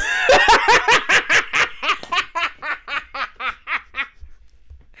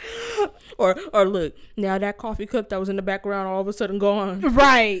 Or look, now that coffee cup that was in the background all of a sudden gone.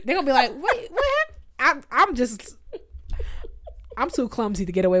 Right. They're gonna be like, wait, what happened? I'm too clumsy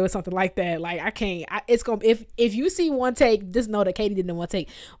to get away with something like that. Like, I can't. It's gonna, if you see one take, just know that Katie didn't one take.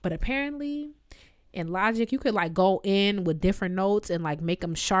 But apparently in Logic, you could like go in with different notes and like make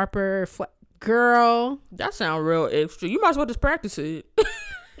them sharper. Girl, that sounds real extra. You might as well just practice it.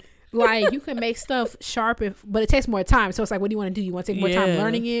 Like, you can make stuff sharp, but it takes more time. So it's like, what do you want to do? You want to take more time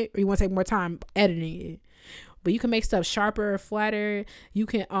learning it, or you want to take more time editing it? But you can make stuff sharper, flatter. You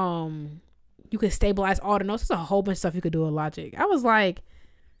can stabilize all the notes. There's a whole bunch of stuff you could do with Logic. I was like,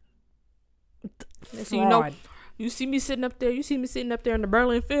 so you know, you see me sitting up there in the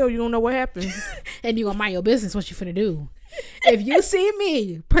Berlin field, you don't know what happened. And you gonna mind your business what you finna do. If you see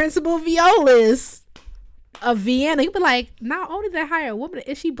me, principal violist of Vienna, you be like, not only did I hire a woman,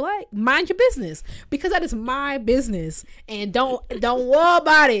 is she black? Mind your business, because that is my business, and don't worry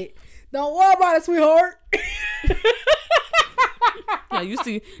about it. Don't worry about it, sweetheart. Now you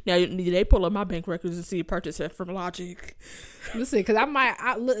see, they pull up my bank records and see a purchase from Logic. Listen, because I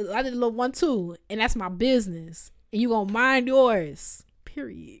did a little one too, and that's my business, and you gonna mind yours.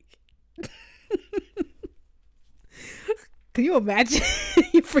 Period. Can you imagine?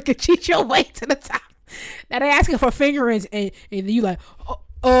 You freaking cheat your way to the top. Now they asking for fingerings, and you like,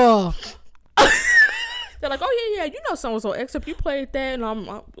 oh. They're like, oh yeah, you know so and so. Except you played that, and I'm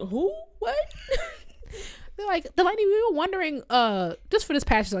who? What? They're like, the lady, we were wondering, just for this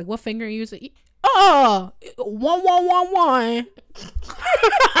patch, is like, what finger you use?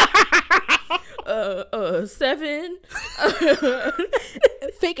 1111. 7.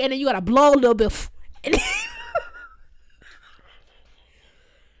 Fake, and then you gotta blow a little bit.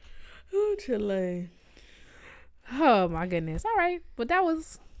 Oh, Chile. Oh my goodness. All right, but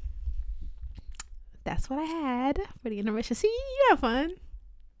that's what I had for the intermission. See, you have fun.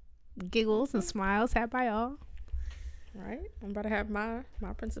 Giggles and smiles had by all. Right, I'm about to have my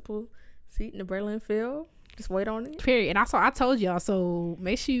principal seat in the Berlin field. Just wait on it. Period. And also, I told y'all, so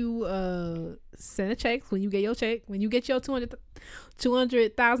make sure you send a check when you get your check. When you get your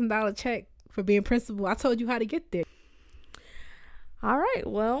 $200,000 check for being principal, I told you how to get there. All right,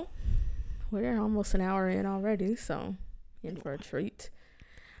 well, we're almost an hour in already, so in for a treat.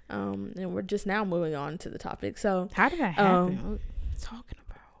 And we're just now moving on to the topic. So how did that happen? What are you talking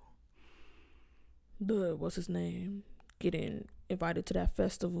about? What's his name? Getting invited to that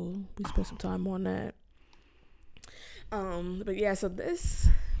festival. We spent some time on that. But yeah, so this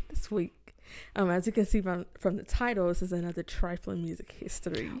week, as you can see from the title, this is another trifling music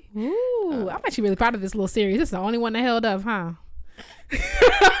history. Ooh, I'm actually really proud of this little series. This is the only one that held up, huh?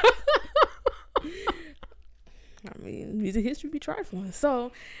 I mean, music history be trifling.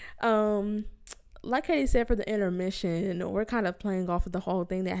 So, like Katie said, for the intermission, we're kind of playing off of the whole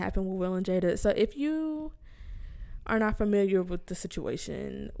thing that happened with Will and Jada. So if you are not familiar with the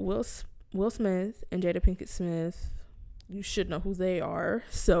situation, Will Smith and Jada Pinkett Smith, you should know who they are.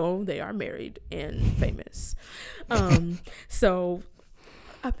 So they are married and famous. So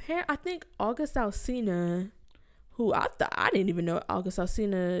I think August Alsina, who I didn't even know August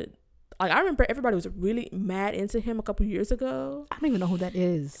Alsina. Like, I remember everybody was really mad into him a couple years ago. I don't even know who that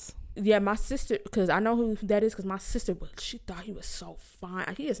is. Yeah, my sister, because I know who that is, because my sister, she thought he was so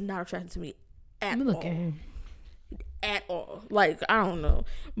fine. He is not attracted to me at all. Look at him. At all. Like, I don't know.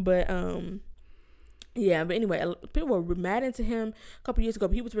 But, yeah, but anyway, people were mad into him a couple years ago,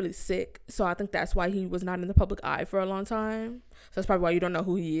 but he was really sick. So I think that's why he was not in the public eye for a long time. So that's probably why you don't know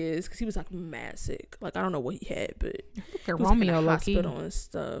who he is, because he was, like, mad sick. Like, I don't know what he had, but look at Romeo, in the hospital and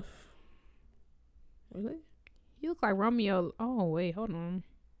stuff. Really? You look like Romeo. Oh, wait, hold on.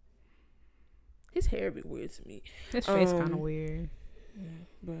 His hair be weird to me. His face kind of weird. Yeah,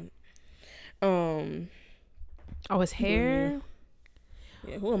 but oh, his hair.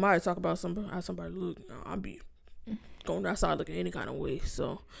 Yeah, who am I to talk about how somebody look? I'll be going outside looking any kind of way.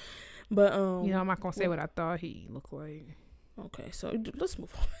 So, but I'm not gonna say what I thought he looked like. Okay, so let's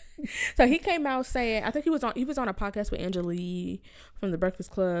move on. So he came out saying, I think he was on a podcast with Angela Yee from The Breakfast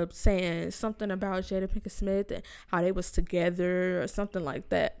Club, saying something about Jada Pinkett Smith and how they was together or something like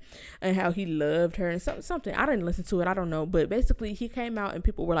that, and how he loved her and something. I didn't listen to it, I don't know, but basically he came out and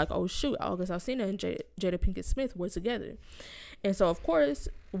people were like, oh shoot, August Alsina and Jada Pinkett Smith were together. And so of course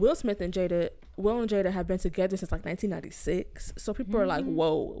Will and Jada have been together since like 1996. So people are like,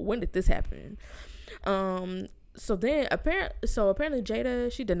 whoa, when did this happen? So apparently Jada,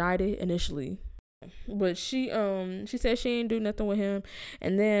 she denied it initially, but she said she didn't do nothing with him,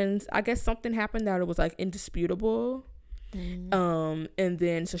 and then I guess something happened that it was like indisputable. And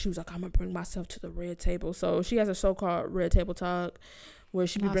then so she was like, I'm gonna bring myself to the red table. So she has a show called Red Table Talk, where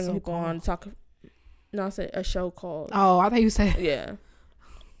she be bringing people on to talk. No, I said a show called. Oh, I thought you said. Yeah.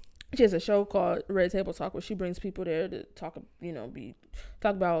 She has a show called Red Table Talk, where she brings people there to talk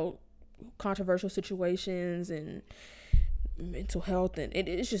about controversial situations and mental health, and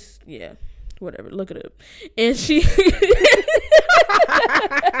it's just, yeah, whatever, look it up. And she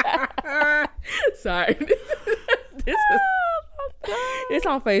it's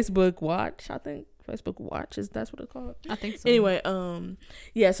on Facebook Watch, I think. Facebook Watch, that's what it's called. I think so. Anyway,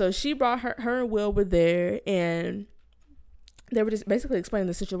 yeah, so she brought her and Will were there, and they were just basically explaining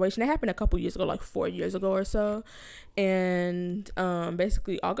the situation. It happened a couple years ago, like 4 years ago or so. And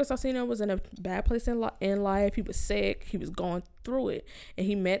basically, August Alsina was in a bad place in life. He was sick. He was going through it. And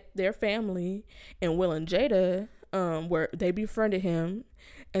he met their family, and Will and Jada, where they befriended him.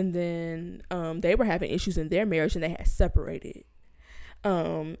 And then they were having issues in their marriage, and they had separated.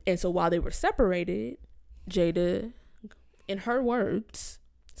 And so while they were separated, Jada, in her words,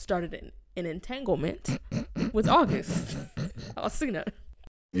 started an entanglement with August Alsina.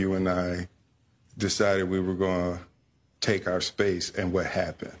 You and I decided we were going to take our space, and what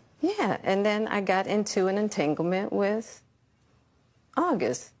happened? Yeah, and then I got into an entanglement with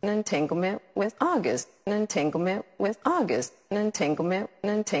August, an entanglement with August, an entanglement with August, an entanglement, an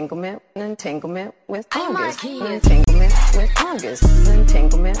entanglement, an entanglement with August, an entanglement with August, an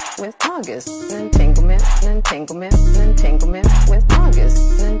entanglement with August, an entanglement, an entanglement, an entanglement with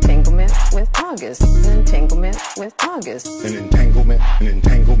August, an entanglement with August, an entanglement with August, An entanglement, an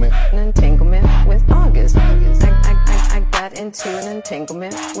entanglement. an entanglement with August. I got into an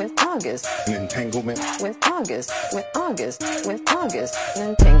entanglement with August. An entanglement. With August, with August, with August, an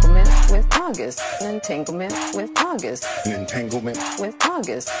entanglement with August, an entanglement with August, An entanglement. with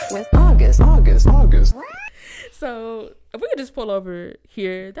August, with August, August. So if we could just pull over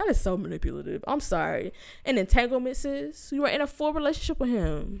here, that is so manipulative. I'm sorry. An entanglement, sis. You were in a full relationship with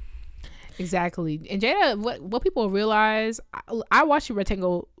him. Exactly. And Jada, what people realize, I watched the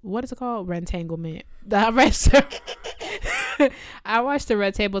Rectangle, what is it called? Rentanglement. I watched the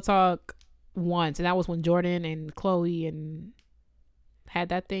Red Table Talk once, and that was when Jordan and Chloe and had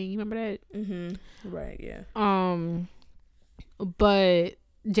that thing. You remember that? Mm-hmm. Right, yeah. But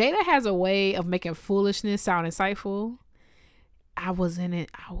Jada has a way of making foolishness sound insightful. I was in an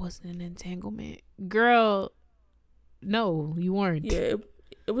entanglement. Girl, no, you weren't. Yeah,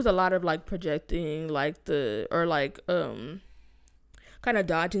 it was a lot of like projecting kind of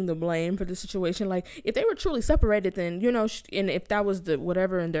dodging the blame for the situation. Like if they were truly separated, then and if that was the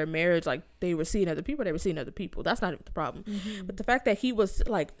whatever in their marriage, like they were seeing other people, that's not the problem. Mm-hmm. But the fact that he was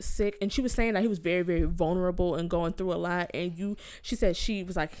like sick, and she was saying that he was very, very vulnerable and going through a lot, and she said she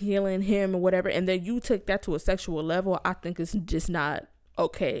was like healing him or whatever, and then you took that to a sexual level, I think it's just not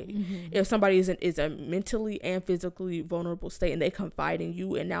okay. Mm-hmm. If somebody is a mentally and physically vulnerable state, and they confide in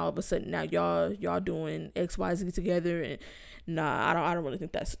you, and now all of a sudden now y'all doing XYZ together, and I don't really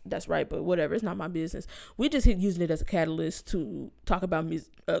think that's right, but whatever, it's not my business. We just using it as a catalyst to talk about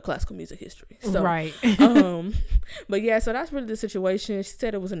classical music history. So, right. But yeah, so that's really the situation. She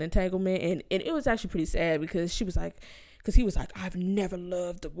said it was an entanglement, and it was actually pretty sad because she was like, because he was like, I've never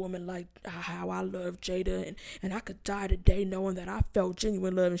loved a woman like how I love Jada, and I could die today knowing that I felt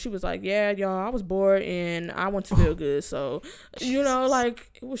genuine love. And she was like, yeah, y'all, I was bored and I want to feel good. So,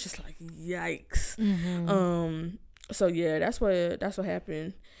 like, it was just like, yikes. Mm-hmm. So yeah, that's what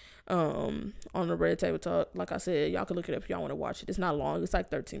happened on the Red Table Talk. Like I said, y'all can look it up if y'all want to watch it. It's not long. It's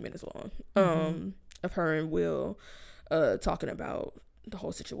like 13 minutes long. Of her and Will talking about the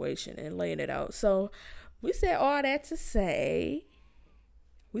whole situation and laying it out. So we said all that to say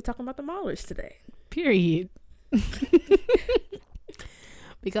we talking about the Maulers today. Period.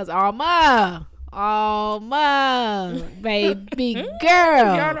 Because Alma, baby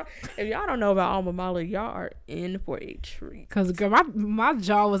girl. If y'all don't know about Alma Mahler, y'all are in for a treat. Because girl, my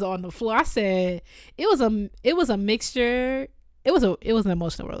jaw was on the floor. I said it was a mixture. It was an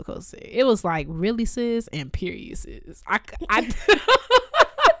emotional roller coaster. It was like really sis and period sis.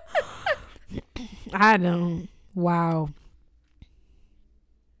 I know. Wow.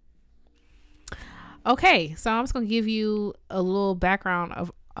 Okay, so I'm just gonna give you a little background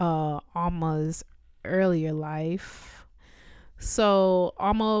of Alma's earlier life. So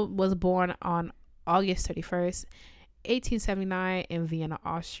Alma was born on August 31st, 1879 in Vienna,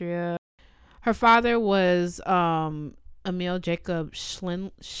 Austria. Her father was Emil Jacob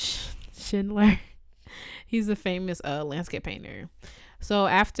Schindler. He's a famous landscape painter. So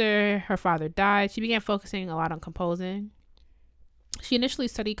after her father died, she began focusing a lot on composing. She initially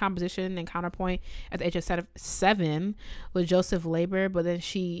studied composition and counterpoint at the age of 7 with Joseph Leiber, but then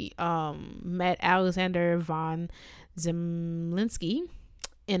she met Alexander von Zemlinsky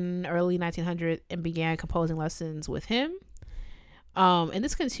in early 1900 and began composing lessons with him. And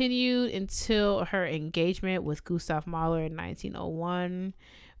this continued until her engagement with Gustav Mahler in 1901,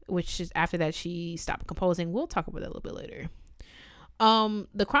 which is after that she stopped composing. We'll talk about that a little bit later.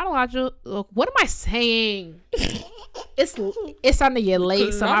 The chronological, what am I saying? It's on the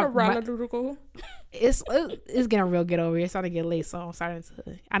late, so It's getting real get over here. It's starting to get late, so I'm starting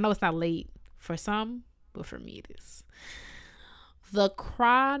to. I know it's not late for some, but for me it is. The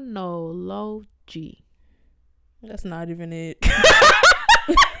chronology. That's not even it.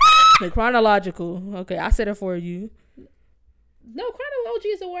 The chronological. Okay, I said it for you. No, chronology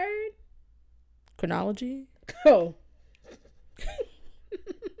is a word. Chronology. Oh.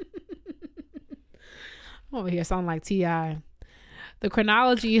 I'm over here sounding like T.I. The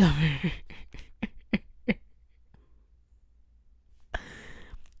chronology of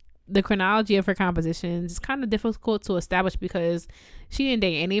the chronology of her compositions is kind of difficult to establish because she didn't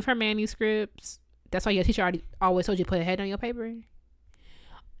date any of her manuscripts. That's why your teacher always told you to put a head on your paper.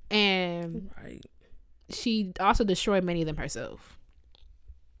 And right. She also destroyed many of them herself.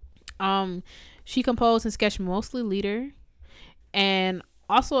 She composed and sketched mostly lieder and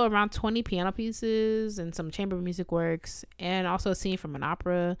also around 20 piano pieces and some chamber music works and also a scene from an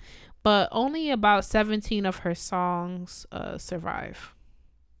opera, but only about 17 of her songs survive.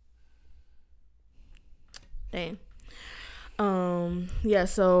 Dang. Yeah,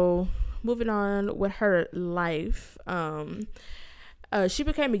 so moving on with her life, she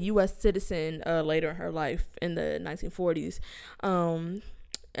became a U.S. citizen later in her life in the 1940s.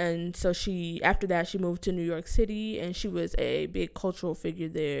 And so after that, she moved to New York City, and she was a big cultural figure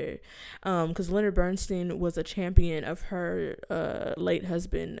there. Because Leonard Bernstein was a champion of her late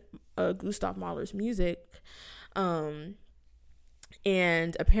husband, Gustav Mahler's music.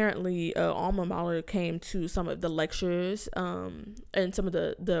 And apparently, Alma Mahler came to some of the lectures and some of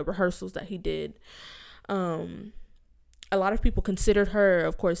the rehearsals that he did. A lot of people considered her,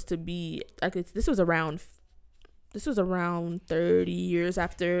 of course, to be like this was around 30 years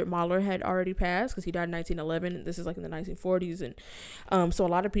after Mahler had already passed, because he died in 1911, and this is like in the 1940s, and so a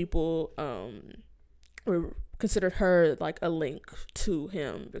lot of people were considered her like a link to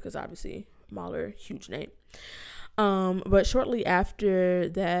him, because obviously Mahler, huge name. But shortly after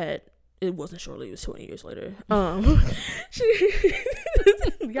that, it wasn't shortly, it was 20 years later. Y'all,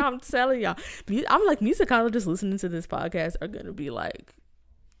 I'm telling y'all, I'm like, musicologists listening to this podcast are gonna be like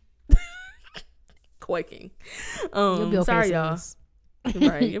quaking. You'll be okay, sorry, y'all.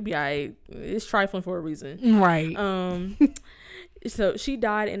 Right, you'll be alright. It's trifling for a reason, right? So she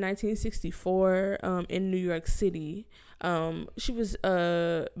died in 1964 in New York City. She was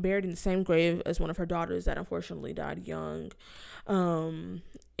buried in the same grave as one of her daughters that unfortunately died young,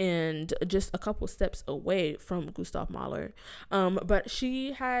 and just a couple steps away from Gustav Mahler. But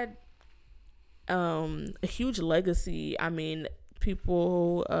she had a huge legacy. I mean,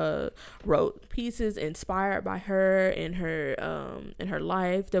 people wrote pieces inspired by her in her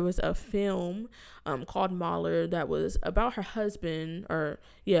life. There was a film called Mahler that was about her husband,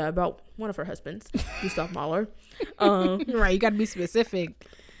 about one of her husbands, Gustav Mahler. Right, you gotta be specific.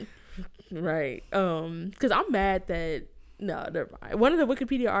 Right. Because I'm mad that never mind. One of the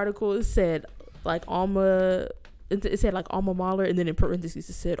Wikipedia articles said like Alma. It said like Alma Mahler, and then in parentheses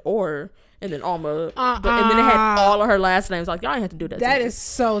it said and then Alma, and then it had all of her last names. Like, y'all ain't have to do that. That is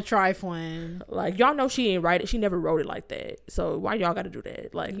so trifling. Like, y'all know she ain't write it. She never wrote it like that. So why y'all got to do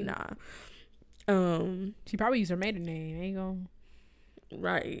that? Like, nah. She probably used her maiden name. Ain't gonna.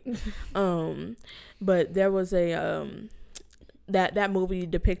 Right. But there was a that movie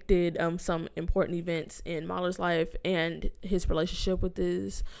depicted some important events in Mahler's life and his relationship with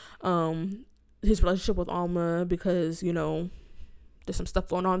his relationship with Alma, because, you know, there's some stuff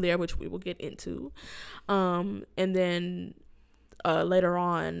going on there which we will get into. And then later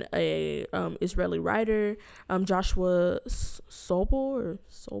on, a Israeli writer, Joshua Sobel,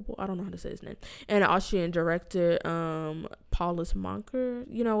 I don't know how to say his name, and an Austrian director, Paulus Manker.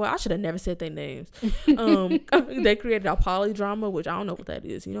 You know what? I should have never said their names. They created a polydrama, which I don't know what that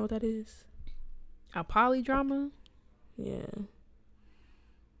is. You know what that is? A polydrama? Yeah.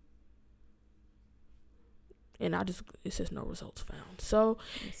 And it says no results found. So,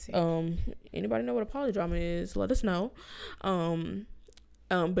 anybody know what a polydrama is? Let us know.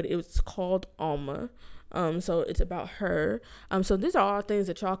 But it was called Alma. So it's about her. So these are all things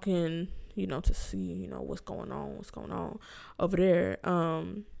that y'all can, you know, to see, you know, what's going on over there.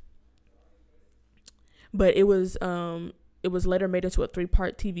 But it was later made into a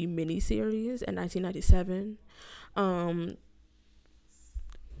 3-part TV miniseries in 1997.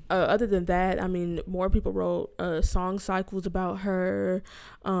 Other than that, I mean, more people wrote song cycles about her.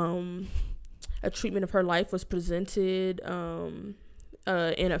 A treatment of her life was presented in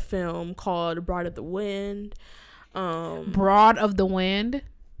a film called Bride of the Wind. Broad of the Wind?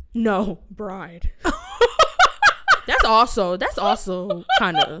 No, Bride. That's also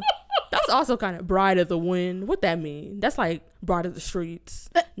kind of That's also kind of Bride of the Wind. What that mean? That's like Bride of the Streets.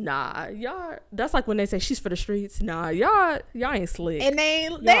 Nah, y'all. That's like when they say she's for the streets. Nah, y'all ain't slick. And they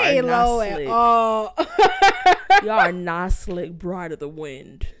Y'all ain't are not low at slick. all. Y'all are not slick. Bride of the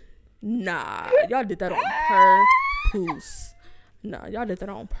Wind. Nah, y'all did that on purpose. Nah, y'all did that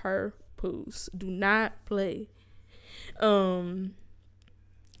on purpose. Do not play. But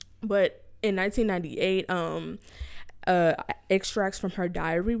in 1998, extracts from her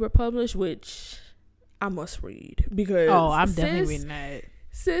diary were published, which I must read because I'm definitely reading that.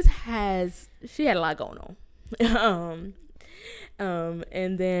 Sis she had a lot going on.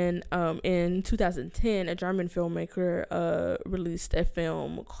 And then in 2010, a German filmmaker released a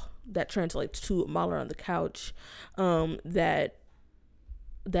film that translates to Mahler on the Couch,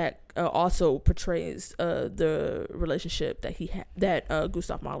 that also portrays the relationship that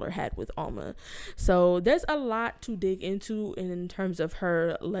Gustav Mahler had with Alma. So there's a lot to dig into in terms of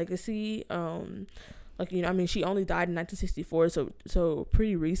her legacy. Like, you know, I mean, she only died in 1964, so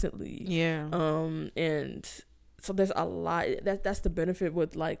pretty recently. Yeah. And so there's a lot. That's the benefit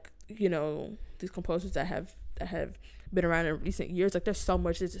with, like, you know, these composers that have been around in recent years. Like, there's so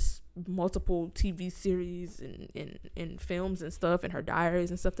much. There's just multiple TV series and films and stuff, and her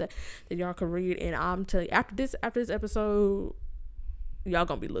diaries and stuff that y'all can read. And I'm telling you, after this episode, y'all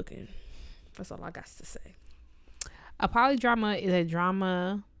gonna be looking. That's all I got to say. A polydrama is a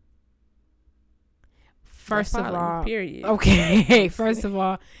drama. First of all, period. Okay. First of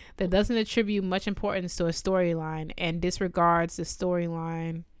all, that doesn't attribute much importance to a storyline and disregards the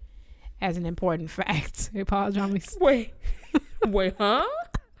storyline as an important fact. A polydrama. Wait, huh?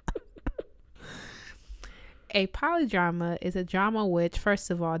 A polydrama is a drama which, first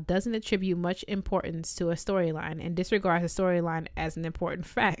of all, doesn't attribute much importance to a storyline and disregards the storyline as an important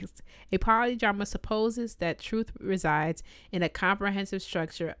fact. A polydrama supposes that truth resides in a comprehensive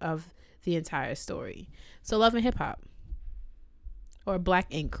structure of the entire story. So Love and Hip Hop or Black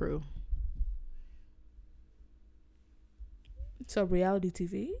Ink Crew. So reality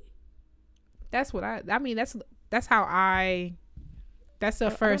TV? That's what I mean, that's how that's the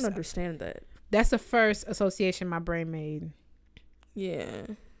first. I don't understand that. That's the first association my brain made. Yeah.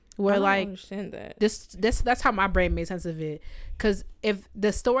 Where, I don't like, understand that. That's how my brain made sense of it. Because if the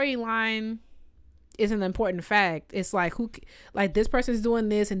storyline is an important fact, it's like this person's doing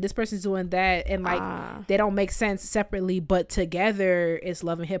this and this person's doing that, and like they don't make sense separately, but together it's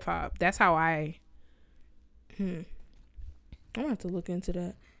Love and Hip Hop. That's how I. I'm gonna have to look into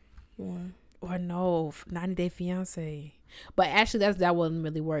that one. Or no, 90 Day Fiance. But actually, that wouldn't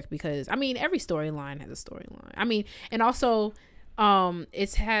really work because, I mean, every storyline has a storyline. I mean, and also,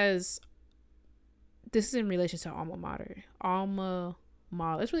 it has. This is in relation to Alma Mater. Alma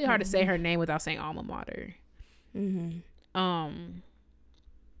Mater. It's really hard to say her name without saying Alma Mater.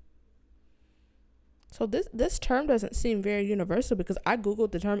 So this term doesn't seem very universal because I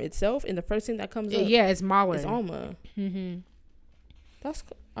googled the term itself and the first thing that comes up, it's Mahler. It's Alma. That's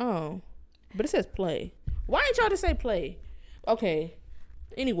but it says play. Why ain't y'all just say play? Okay.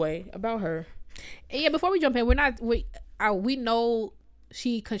 Anyway, about her. Yeah, before we jump in, we know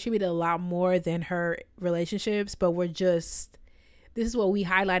she contributed a lot more than her relationships, but this is what we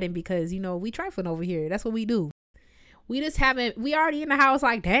highlighting because, you know, we trifling over here. That's what we do. We already in the house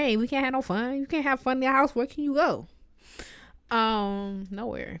like, dang, we can't have no fun. You can't have fun in the house. Where can you go?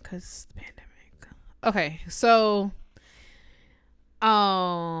 Nowhere, because the pandemic. Okay, so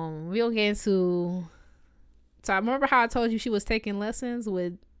we'll get into. So I remember how I told you she was taking lessons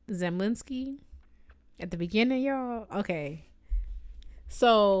with Zemlinsky at the beginning, y'all. Okay,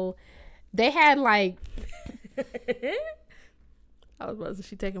 so they had like. I was about to say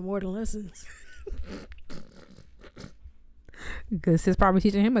she taking more than lessons. Because sis probably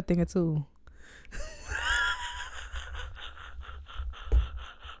teaching him a thing or two.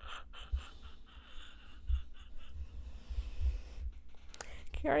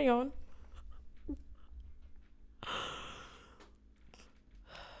 Carry on.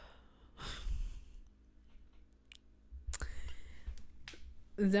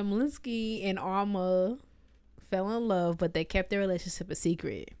 Zemlinsky and Alma fell in love, but they kept their relationship a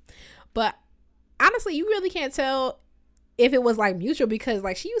secret. But honestly, you really can't tell if it was like mutual because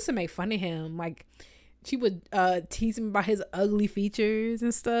like she used to make fun of him. Like she would tease him about his ugly features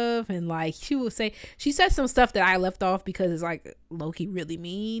and stuff, and like she said some stuff that I left off because it's like low-key really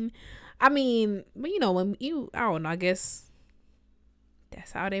mean. I mean, but you know, I don't know, I guess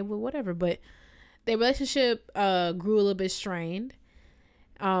that's how they would whatever. But their relationship grew a little bit strained.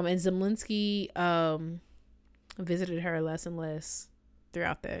 And Zemlinsky visited her less and less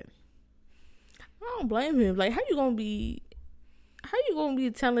throughout that. I don't blame him. Like, how you you gonna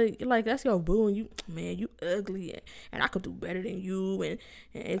be telling, like, that's your boo and you ugly and I could do better than you and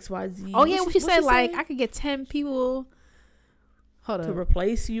XYZ. Oh yeah, what she said, like, I could get 10 people to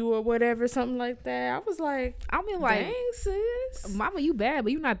replace you or whatever, something like that. I was like, I mean, like, dang, sis, mama, you bad,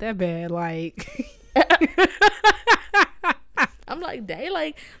 but you not that bad. Like, I'm like, dang,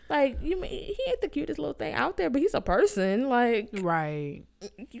 like you mean he ain't the cutest little thing out there, but he's a person. Like, right?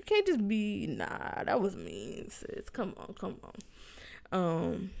 You can't just be, nah, that was mean, sis. Come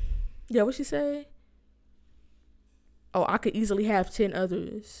on. Yeah, what she say? Oh, I could easily have 10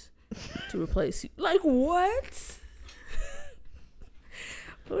 others to replace you. Like, what?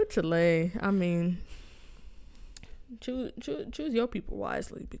 What Chile? I mean, choose your people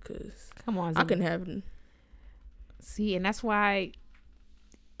wisely, because come on, I can have them. See, and that's why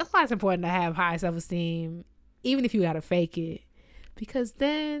it's important to have high self-esteem, even if you gotta fake it, because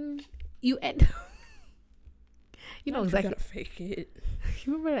then you end up, you know exactly. You gotta fake it.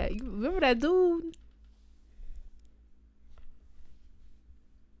 You remember that? You remember that dude?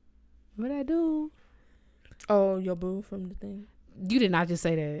 Remember that dude? Oh, your boo from the thing. You did not just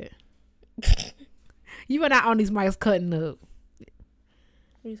say that. You were not on these mics cutting up. What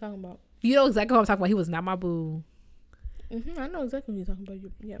are you talking about? You know exactly what I'm talking about. He was not my boo. I know exactly what you're talking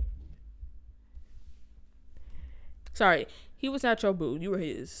about. Yep. Sorry, he was not your boo. You were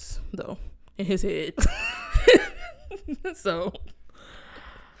his, though, in his head. So.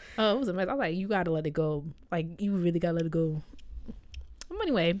 Oh, it was a mess. I was like, you gotta let it go. Like, you really gotta let it go.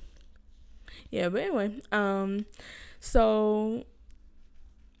 Anyway. Yeah, but anyway. So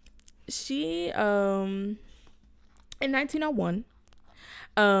she, in 1901,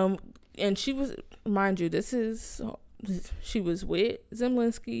 and she was, mind you, she was with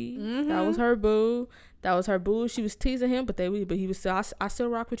Zemlinsky. Mm-hmm. That was her boo. She was teasing him, but he was still, I still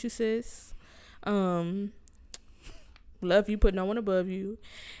rock with you, sis. Love you, put no one above you.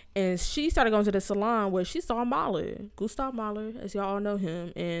 And she started going to the salon where she saw Mahler, Gustav Mahler, as y'all all know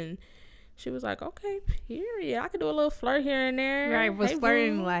him, and she was like, okay, period. I could do a little flirt here and there. Right, was hey,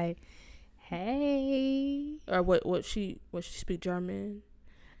 flirting boo. like, hey. Or what she speak German?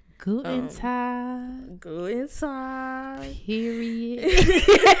 Guten Tag. Guten Tag. Period.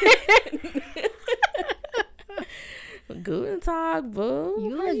 Guten Tag,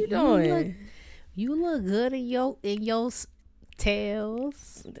 boo. How you doing? You look good in your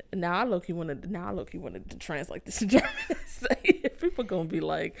tails. Now I low-key wanted to translate this to German and say it. People gonna be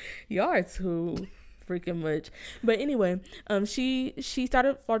like, y'all are too freaking much. But anyway, she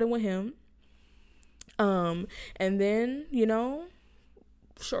started flirting with him. And then,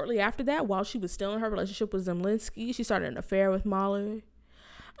 shortly after that, while she was still in her relationship with Zemlinsky, she started an affair with Mahler.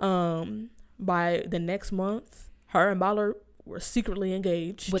 By the next month, her and Mahler were secretly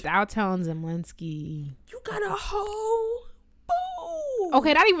engaged. Without telling Zemlinsky. You got a whole boo.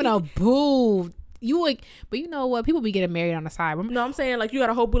 Okay, not even a boo. But you know what? People be getting married on the side. No, I'm saying, like, you got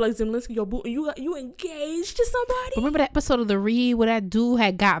a whole boo like Zemlinsky, your boo, and you engaged to somebody. Remember that episode of The Read where that dude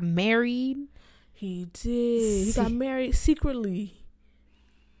had got married? He did. He got married secretly.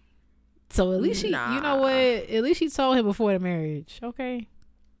 So at least you know what? At least she told him before the marriage. Okay.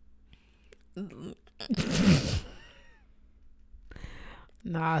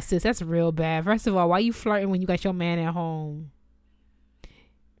 Nah, sis, that's real bad. First of all, why you flirting when you got your man at home?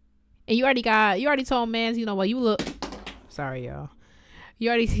 And you already told man, you know what, you look, sorry y'all. You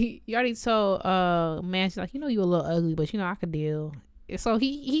already told man, she's like, you a little ugly, but I could deal. So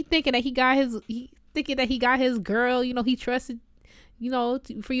he thinking that he got his girl, he trusted,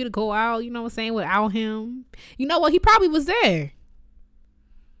 for you to go out, what I'm saying, without him. You know what? He probably was there.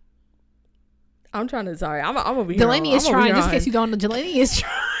 I'm trying to, sorry. I'm over here. Delaney is trying, just in case you don't know, Delaney is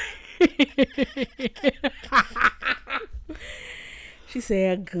trying. She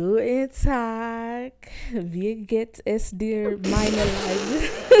said, Guten Tag. Wie geht es dir, meine Liebe?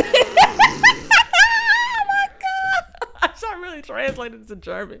 Oh my God. I should really translate it to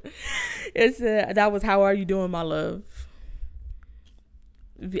German. It said, that was, how are you doing, my love?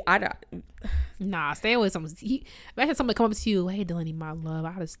 Nah, stay away from someone. Imagine somebody come up to you, hey, Delaney, my love.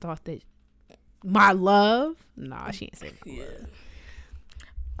 I just thought that. My love? Nah, she ain't saying my love.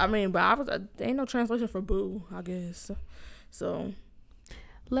 I mean, but there ain't no translation for boo, I guess. So.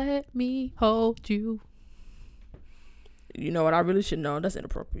 Let me hold you. You know what? I really should know. That's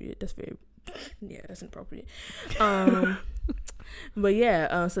inappropriate. That's inappropriate. But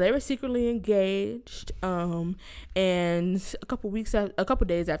yeah, so they were secretly engaged. And a couple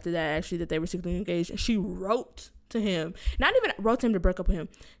days after that, actually, that they were secretly engaged, she wrote to him. Not even wrote to him to break up with him.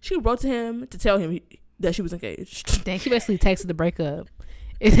 She wrote to him to tell him that she was engaged. Dang, she basically texted the breakup.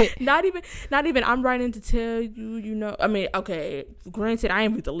 Not even I'm writing to tell you, you know. I mean, okay, granted, I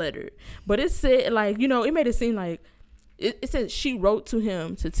ain't read the letter, but it said, like, you know, it made it seem like it said she wrote to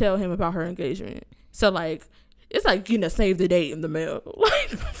him to tell him about her engagement. So, like, it's like, you know, save the date in the mail, like,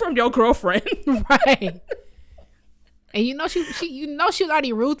 from your girlfriend. Right. And you know she was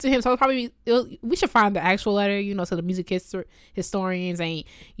already rude to him, so probably we should find the actual letter, you know, so the music historians ain't,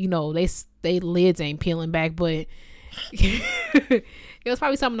 you know, they lids ain't peeling back, but it was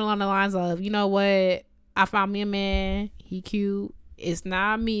probably something along the lines of, you know what, I found me a man, he cute, it's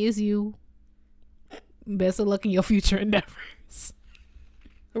not me, it's you. Best of luck in your future endeavors.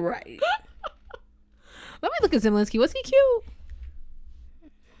 Right. Let me look at Zemlinsky. Was he cute?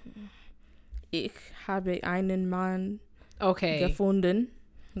 Ich habe einen Mann Okay. gefunden.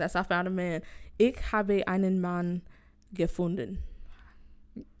 That's I found a man. Ich habe einen Mann gefunden.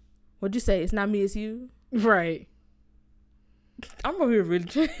 What'd you say? It's not me, it's you? Right. I'm over here really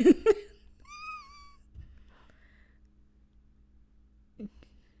trying.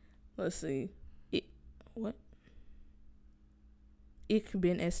 Let's see. What? Ich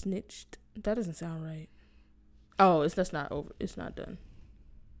bin es nicht. That doesn't sound right. Oh, that's not over. It's not done.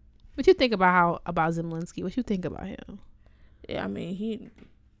 What you think about Zemlinsky? What you think about him? Yeah, I mean,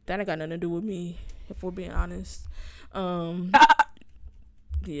 that ain't got nothing to do with me, if we're being honest. Yeah,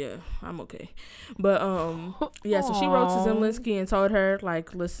 I'm okay. But yeah, so she wrote to Zemlinsky and told her,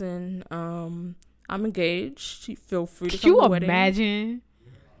 like, listen, I'm engaged. She feel free to come to the wedding. Can you imagine?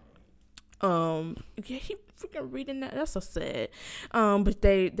 Yeah, he freaking reading that. That's so sad. But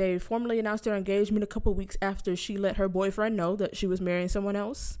they formally announced their engagement a couple weeks after she let her boyfriend know that she was marrying someone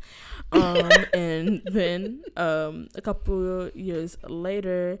else. And then a couple years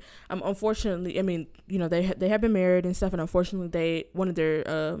later, unfortunately, I mean, you know, they had been married and stuff, and unfortunately, one of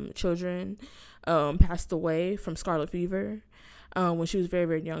their children passed away from scarlet fever when she was very,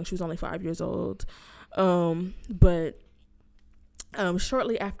 very young. She was only 5 years old. But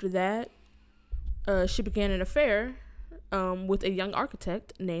shortly after that, she began an affair with a young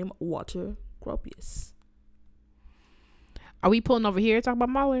architect named Walter Gropius. Are we pulling over here to talk about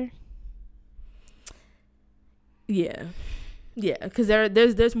Mahler? Yeah, because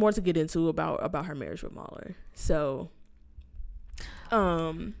there's more to get into about her marriage with Mahler. So,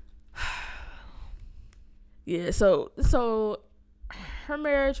 yeah, so her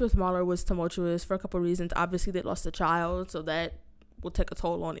marriage with Mahler was tumultuous for a couple of reasons. Obviously, they lost a child, so that will take a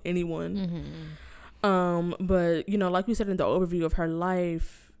toll on anyone. Mm-hmm. But, you know, like we said in the overview of her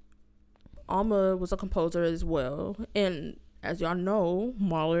life, Alma was a composer as well. And as y'all know,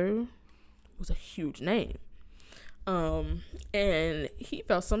 Mahler was a huge name. And he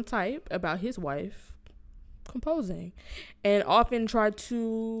felt some type about his wife composing and often tried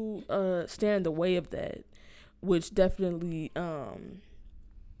to stand in the way of that, which definitely, I'm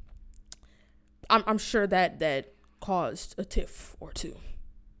sure that caused a tiff or two.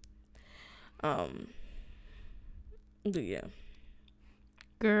 But yeah,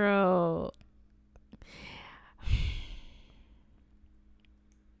 girl,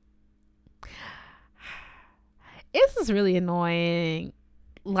 it's just really annoying,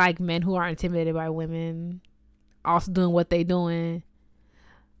 like, men who are intimidated by women also doing what they doing.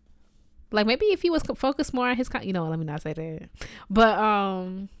 Like, maybe if he was focused more on his you know, let me not say that, but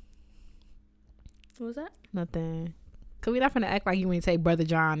what was that? Nothing. Cause we're not gonna act like you ain't take Brother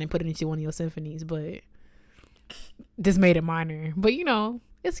John and put it into one of your symphonies, but this made it minor. But, you know,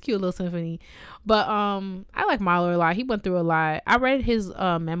 it's a cute little symphony. But I like Mahler a lot. He went through a lot. I read his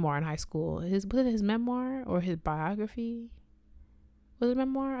memoir in high school. Was it his memoir or his biography? Was it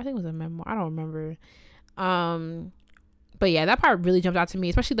memoir? I think it was a memoir. I don't remember. But yeah, that part really jumped out to me,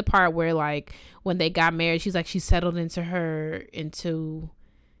 especially the part where, like, when they got married, she's like, she settled into,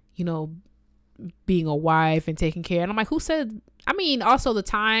 you know, being a wife and taking care. And I'm like, who said? I mean, also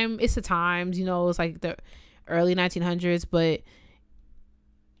it's the times, you know, it's like the early 1900s, but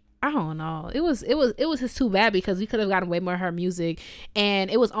I don't know. It was just too bad, because we could have gotten way more of her music.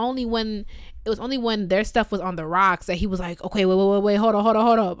 And it was only when their stuff was on the rocks that he was like, okay, wait, hold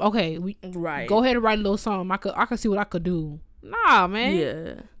up. Okay, right. Go ahead and write a little song. I could see what I could do. Nah,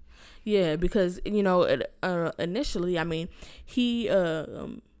 man. Yeah, because, you know, initially, I mean, he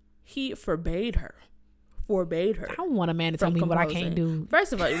forbade her. I don't want a man to tell me what I can't do.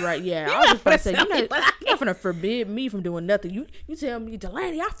 First of all, right? Yeah, I was just about to say, you're not gonna forbid me from doing nothing. You tell me,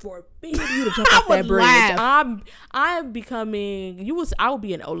 Delaney, I forbid you to jump off that bridge. I'm becoming. I will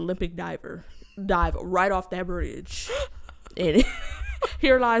be an Olympic diver. Dive right off that bridge. And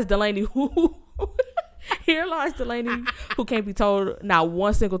here lies Delaney, who can't be told not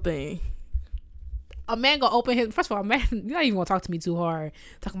one single thing. a man gonna open his. First of all, a man, you're not even gonna talk to me too hard.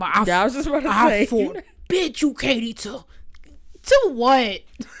 Talking about I was just about to I say. forbid you, Katie, to what?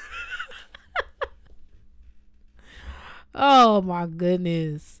 Oh my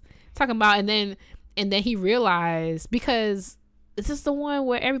goodness. Talking about and then he realized, because is this the one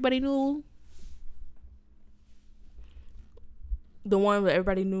where everybody knew? The one where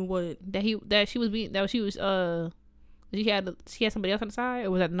everybody knew what She had somebody else on the side,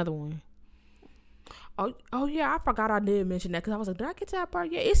 or was that another one? Oh yeah, I forgot I did mention that because I was like, did I get to that part?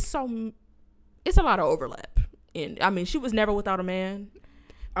 Yeah, it's a lot of overlap. And I mean, she was never without a man.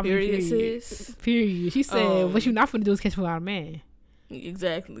 Period, sis. Period. She said, what you not finna do is catch me without a man.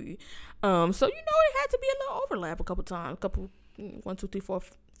 Exactly. So it had to be a little overlap a couple times, 1, 2, 3, 4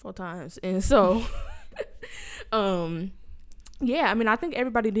 times, and so, yeah. I mean, I think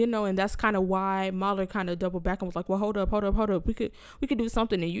everybody did know, and that's kind of why Mahler kind of doubled back and was like, "Well, hold up. We could do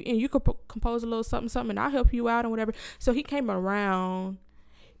something, and you could compose a little something, and I'll help you out and whatever." So he came around.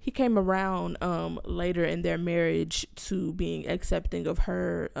 Later in their marriage to being accepting of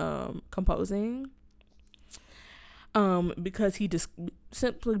her composing. Because he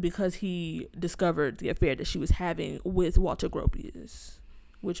discovered the affair that she was having with Walter Gropius,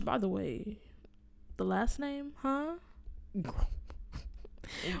 which, by the way, the last name, huh? But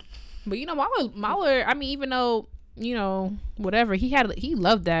Mahler. I mean, even though whatever he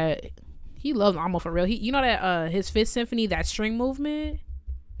loved that. He loved Alma for real. That his Fifth Symphony, that string movement.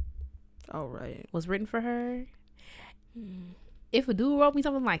 Oh right, was written for her. If a dude wrote me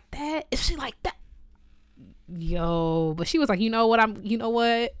something like that, if she like that. Yo, but she was like, you know what?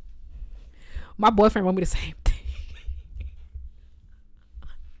 My boyfriend wrote me the same thing.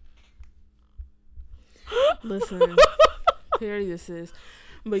 Listen, here this is.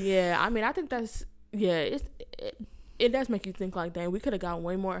 But yeah, I mean, I think that's, yeah, it does make you think like, dang, we could have gotten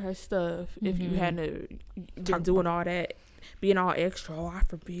way more of her stuff if you hadn't been doing all that, being all extra. Oh, I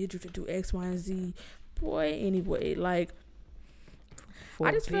forbid you to do X, Y, and Z. Boy, anyway, like,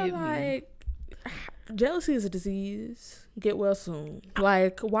 I just feel like jealousy is a disease. Get well soon.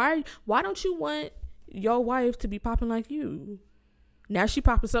 Like, why don't you want your wife to be popping like you? Now she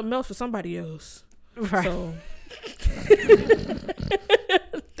popping something else for somebody else. Right. So,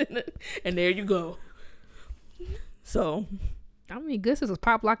 and there you go. So, I mean, Good Sis was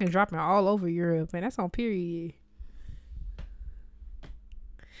pop locking, dropping all over Europe, and that's on period.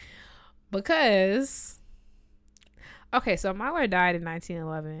 Because, okay, so Mahler died in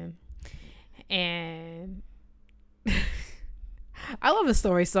 1911, and I love the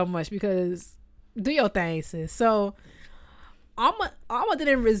story so much because do your thing, sis. So, Alma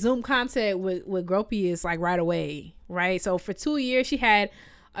didn't resume contact with Gropius like right away, right? So for 2 years, she had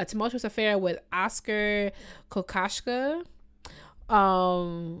a tumultuous affair with Oscar Kokoschka,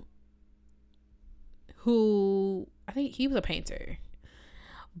 who I think he was a painter,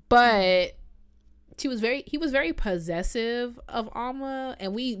 but he was very possessive of Alma,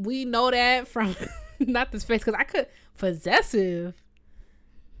 and we know that from not this face, because I could possessive.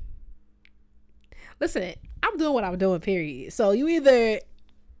 Listen, I'm doing what I'm doing, period. So you either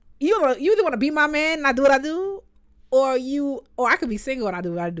want to be my man and I do what I do, or I could be single and I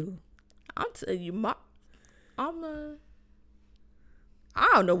do what I do. I'm telling you, I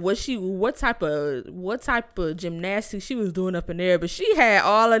don't know what type of gymnastics she was doing up in there, but she had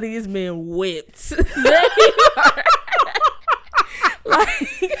all of these men whipped.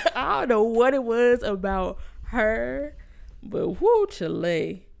 Like, I don't know what it was about her, but whoo,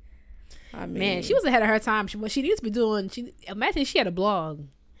 Chile. I mean, man, she was ahead of her time. What she needs to be doing, imagine she had a blog.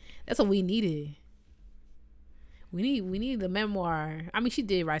 That's what we needed. We need the memoir. I mean, she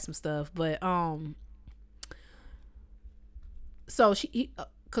did write some stuff, but so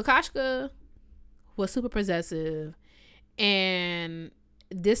Kokoschka was super possessive, and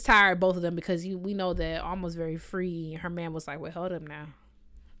this tired both of them, because we know that Alma was very free. Her man was like, "Well, hold up now."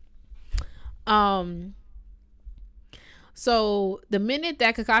 So the minute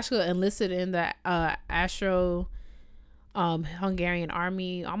that Kokoschka enlisted in the Hungarian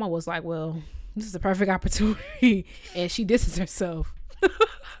army, Alma was like, well, this is the perfect opportunity, and she distances herself.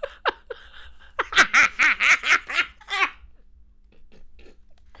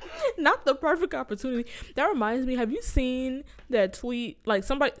 Not the perfect opportunity. That reminds me, have you seen that tweet? Like,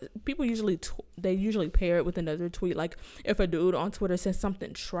 people usually pair it with another tweet. Like, if a dude on Twitter says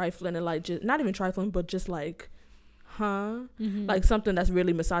something trifling and like, just not even trifling, but just like, like something that's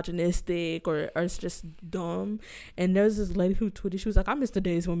really misogynistic or it's just dumb. And there's this lady who tweeted, she was like, I miss the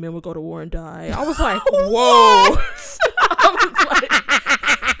days when men would go to war and die. I was like, whoa.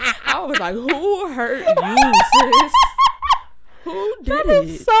 I was like, who hurt you, sis? Who did that it?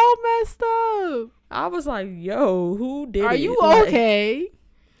 Is so messed up. I was like, yo, who did it? Are you Like, okay?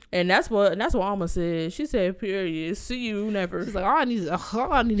 and that's what Alma said. She said, period. See you never. She's like, all I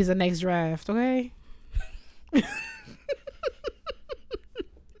need is a next draft, okay?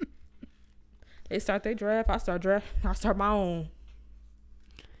 They start their draft. I start my own.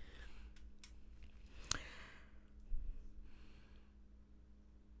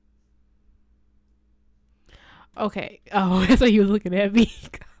 Okay. Oh, that's why you was looking at me.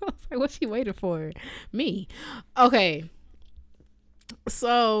 I was like, what's she waiting for? Me. Okay.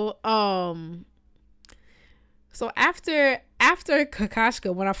 So after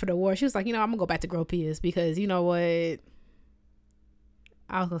Kakashka went out for the war, she was like, I'm gonna go back to Gropius because you know what?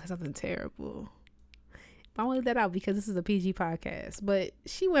 I was gonna say something terrible. I won't leave that out because this is a PG podcast. But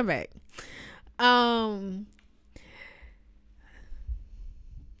she went back.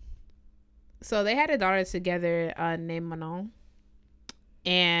 So they had a daughter together named Manon.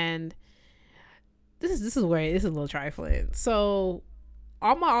 And this is where this is a little trifling. So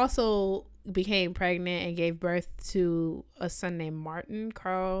Alma also became pregnant and gave birth to a son named Martin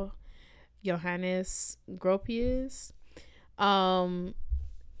Carl Johannes Gropius.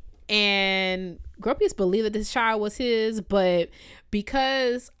 And Gropius believed that this child was his, but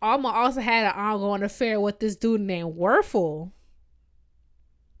because Alma also had an ongoing affair with this dude named Werfel,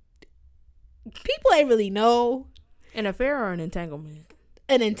 people ain't really know. An affair or an entanglement?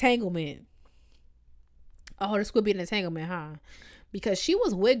 An entanglement. Oh, this could be an entanglement, huh? Because she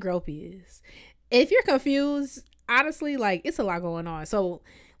was with Gropius. If you're confused, honestly, like, it's a lot going on. So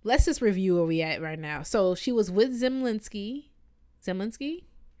let's just review where we at right now. So she was with Zemlinsky.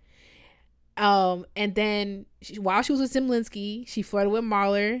 And then while she was with Zemlinsky, she flirted with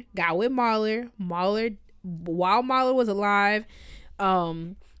Mahler, got with Mahler. While Mahler was alive,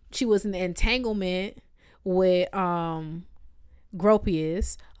 she was in an entanglement with Gropius.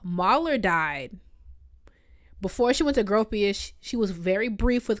 Mahler died. Before she went to Gropius, she was very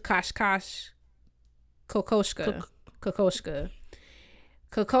brief with Kokoschka. Kokoschka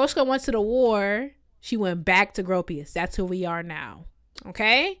went to the war. She went back to Gropius. That's who we are now.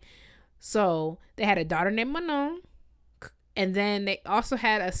 Okay? So they had a daughter named Manon. And then they also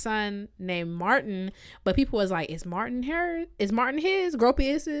had a son named Martin. But people was like, is Martin her? Is Martin his?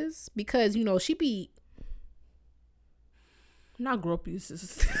 Gropius's? Because, she be... Not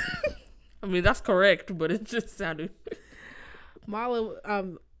Gropius's. I mean, that's correct, but it just sounded...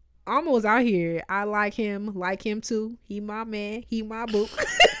 Marla, Alma was out here. I like him too. He my man. He my boo.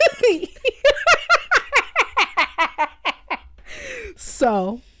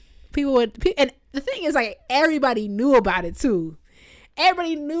 So, people would... And the thing is, like, everybody knew about it too.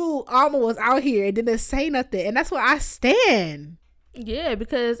 Everybody knew Alma was out here and didn't say nothing. And that's where I stand. Yeah,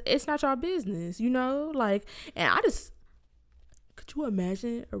 because it's not your business, Like, and I just... Could you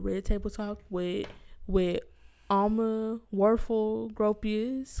imagine a Red Table Talk with Alma, Werfel,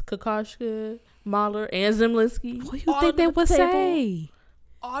 Gropius, Kokoschka, Mahler, and Zemlinsky? What do you think they would say?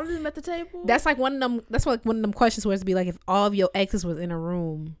 All of them at the table? That's like one of them. That's like one of them questions where it's be like, if all of your exes was in a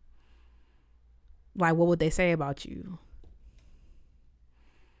room, like, what would they say about you?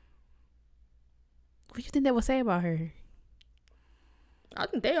 What do you think they would say about her? I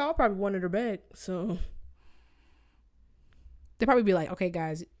think they all probably wanted her back, so... They'd probably be like, okay,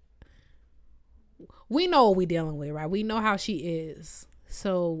 guys, we know what we're dealing with, right? We know how she is.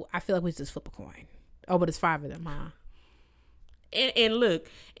 So I feel like we just flip a coin. Oh, but it's 5 of them, huh? And look,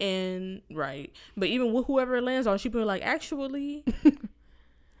 and right. But even with whoever it lands on, she be like, actually,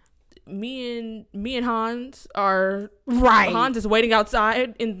 me and Hans are... Right. Hans is waiting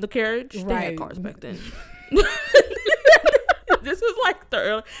outside in the carriage. Right. They had cars back then. This is like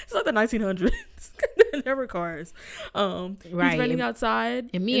the 1900s. There were cars. Right. He's running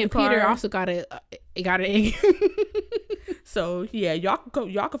outside. And me and Peter also got it. So yeah, y'all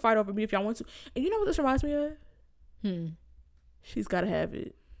can fight over me if y'all want to. And you know what this reminds me of? She's gotta have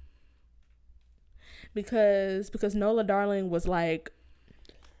it. Because Nola Darling was like,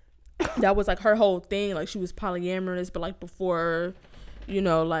 that was like her whole thing. Like, she was polyamorous, but like before,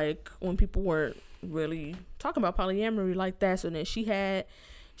 like when people weren't really talking about polyamory like that. So then she had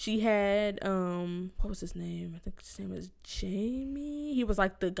what was his name? I think his name was Jamie. He was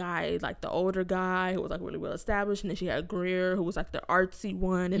like the guy, like the older guy who was like really well established. And then she had Greer, who was like the artsy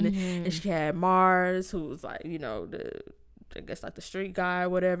one, and then and she had Mars, who was like, I guess like the street guy or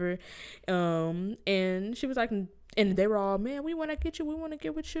whatever. And she was like, and they were all, man, we want to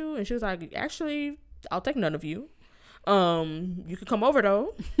get with you. And she was like, actually, I'll take none of you. You could come over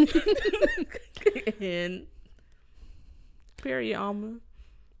though. And period, Alma.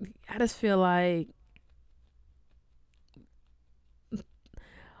 I just feel like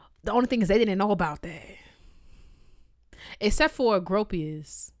The only thing is they didn't know about that. Except for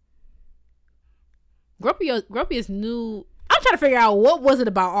Gropius. Gropius knew. I'm trying to figure out what was it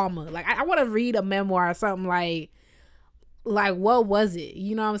about Alma. Like, I want to read a memoir or something like what was it?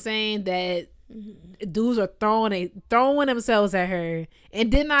 You know what I'm saying? That dudes are throwing themselves at her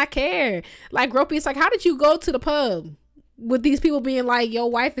and did not care. Like, Gropius, like, how did you go to the pub with these people being like, your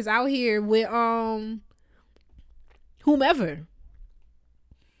wife is out here with whomever?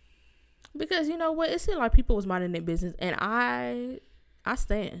 Because you know what, it seemed like people was minding their business, and I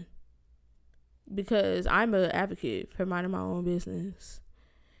stand, because I'm an advocate for minding my own business,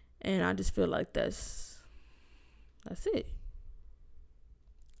 and I just feel like that's it.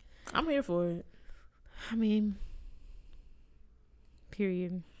 I'm here for it. I mean,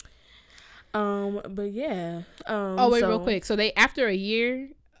 period. But yeah. Real quick. So they, after a year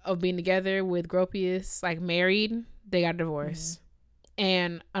of being together with Gropius, like married, they got divorced. Mm-hmm.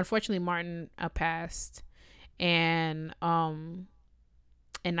 And unfortunately, Martin passed. And in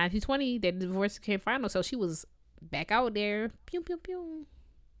 1920, their divorce became final. So she was back out there. Pew, pew, pew.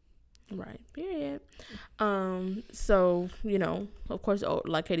 Right. Period. So, you know, of course,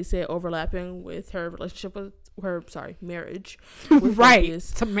 like Katie said, overlapping with her relationship with marriage. With right.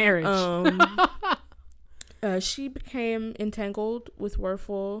 Gropius. To marriage. She became entangled with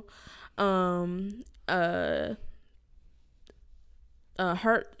Werfel.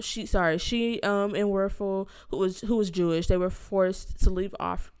 She and Werfel, who was Jewish, they were forced to leave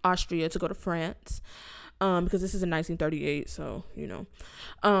Austria to go to France, because this is in 1938. So you know,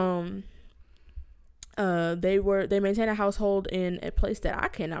 they maintained a household in a place that I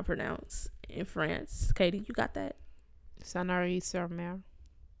cannot pronounce in France. Katie, you got that? Sanary-sur-Mer.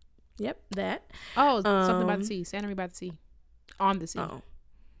 Yep, that. Oh, something by the sea. Sanary by the sea, on the sea. Oh,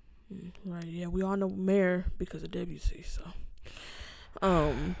 right. Yeah, we all know Mer because of Debussy. So.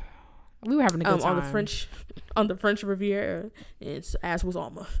 We were having a good time on the French Riviera. It's as was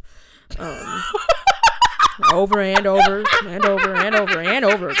Alma, over and over and over and over and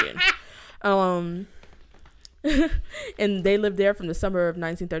over again. And they lived there from the summer of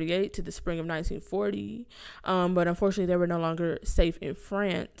 1938 to the spring of 1940. But unfortunately, they were no longer safe in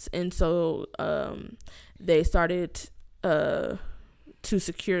France, and so they started to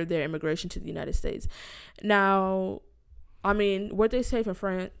secure their immigration to the United States. Now, I mean, were they safe in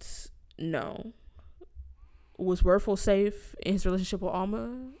France? No. Was Werfel safe in his relationship with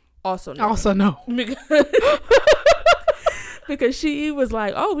Alma? Also no. Because she was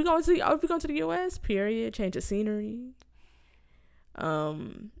like, "Oh, we going to the U.S. Period. Change of scenery.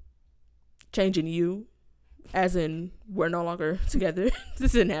 Changing you, as in we're no longer together."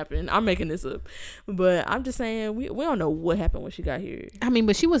 This didn't happen. I'm making this up, but I'm just saying we don't know what happened when she got here. I mean,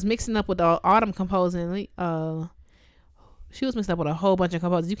 but she was mixing up with Autumn composing. She was mixed up with a whole bunch of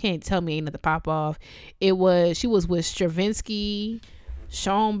composers. You can't tell me ain't nothing pop off. She was with Stravinsky,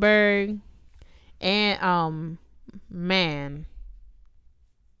 Schoenberg, and man.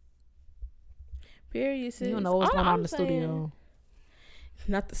 Period. Sis. You don't know what's going on in the studio.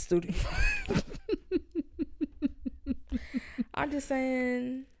 Not the studio. I'm just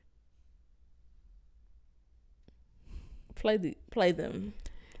saying, play them.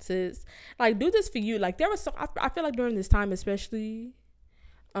 Sis, like, do this for you. Like, there was I feel like during this time especially,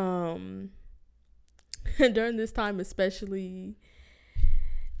 so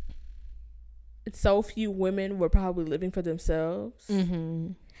few women were probably living for themselves.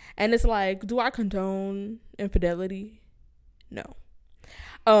 Mm-hmm. And it's like, do I condone infidelity? No.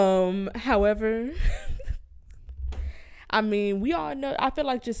 However, I mean, we all know, I feel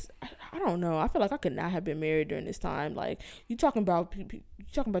like I don't know. I feel like I could not have been married during this time. Like, you talking about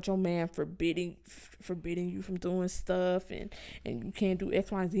your man forbidding you from doing stuff, and you can't do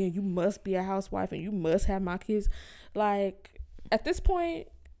X, Y, and Z, and you must be a housewife, and you must have my kids. Like, at this point,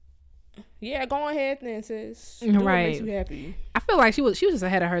 yeah, go ahead then, sis. Do what makes you happy. I feel like she was just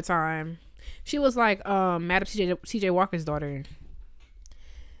ahead of her time. She was like Madam C.J. Walker's daughter.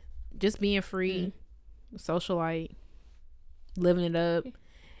 Just being free, socialite, living it up.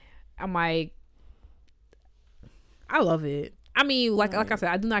 I'm like, I love it. I mean, like I said,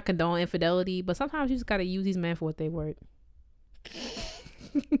 I do not condone infidelity, but sometimes you just gotta use these men for what they worth.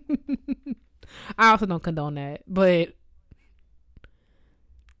 I also don't condone that, but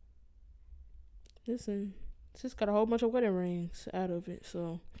listen, it's just got a whole bunch of wedding rings out of it,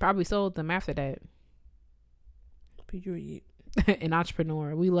 so probably sold them after that. Period. An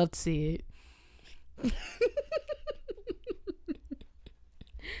entrepreneur, we love to see it.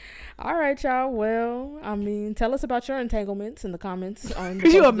 All right, y'all. Well, I mean, tell us about your entanglements in the comments.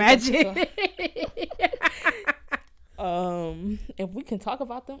 Could you imagine? If we can talk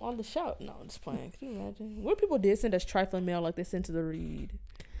about them on the show. No, I'm just playing. Can you imagine? What if people did send us trifling mail like they sent to the read?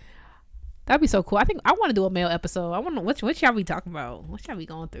 That'd be so cool. I think I want to do a mail episode. I want to. What y'all be talking about? What y'all be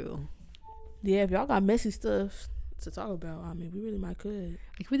going through? Yeah, if y'all got messy stuff to talk about, I mean, we really might could.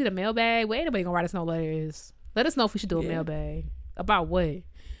 Like, if we did a mailbag, wait, anybody gonna write us no letters? Let us know if we should do a mailbag. About what?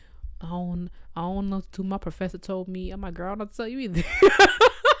 I don't know. To my professor told me. I'm like, girl, I don't know what to tell you either.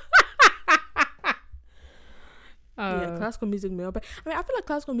 Yeah, classical music mailbag. I mean, I feel like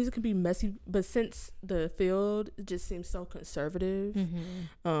classical music can be messy, but since the field just seems so conservative,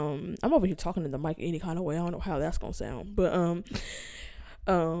 I'm over here talking to the mic any kind of way. I don't know how that's gonna sound, but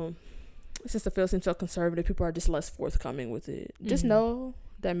since the field seems so conservative, people are just less forthcoming with it. Just know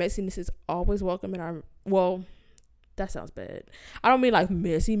that messiness is always welcome in well, that sounds bad. I don't mean like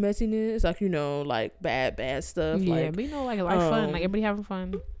messiness, like, you know, like bad stuff. Yeah, like, but you know, like fun, like everybody having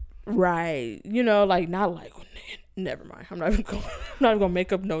fun. Right. You know, like not like, never mind. I'm not even gonna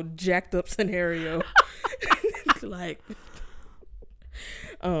make up no jacked up scenario. Like,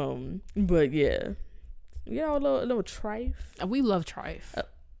 but yeah, you know, a little trife. We love trife.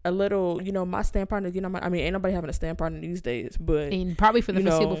 A little, you know, my stand partner. You know, I mean, ain't nobody having a stand partner these days, but and probably for the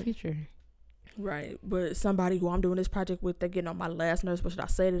foreseeable future. Right, but somebody who I'm doing this project with, they're getting on my last nerves. What should I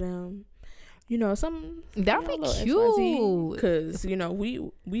say to them? You know, that'd be cute. Because, you know,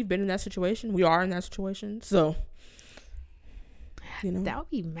 we've been in that situation. We are in that situation. So, you know, that would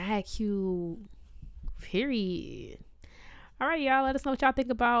be mad cute. Period. All right, y'all. Let us know what y'all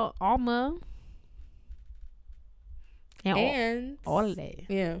think about Alma. And all of that.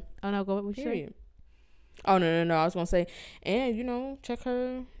 Yeah. Oh no, go with you. Oh no. I was gonna say, and you know, check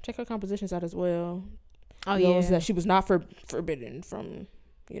her compositions out as well. Oh those that she was not forbidden from,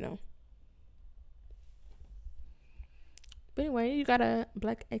 you know. But anyway, you got a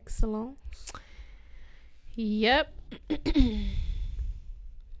Black Excellence. Yep.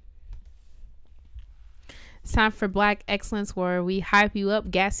 It's time for Black Excellence, where we hype you up,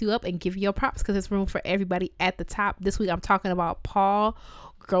 gas you up, and give you your props because there's room for everybody at the top. This week I'm talking about Paul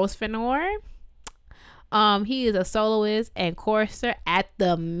Grosvenor. He is a soloist and chorister at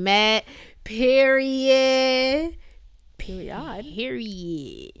the Met. Period.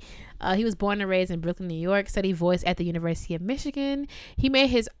 He was born and raised in Brooklyn, New York, studied voice at the University of Michigan. He made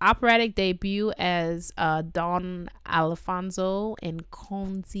his operatic debut as Don Alfonso in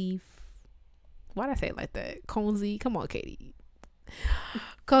Cozy. Why'd I say it like that? Cozy. Come on, Katie.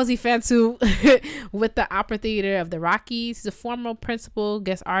 Cozy fan with the Opera Theater of the Rockies. He's a former principal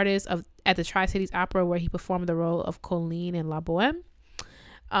guest artist at the Tri-Cities Opera, where he performed the role of Colleen in La Boheme.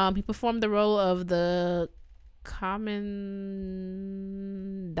 He performed the role of the Commendator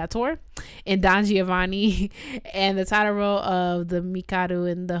in Don Giovanni and the title role of the Mikado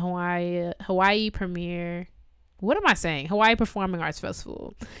in the Hawaii premiere. What am I saying? Hawaii Performing Arts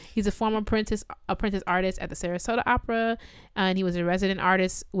Festival. He's a former apprentice artist at the Sarasota Opera, and he was a resident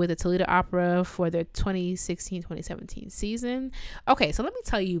artist with the Toledo Opera for their 2016-2017 season. Okay, so let me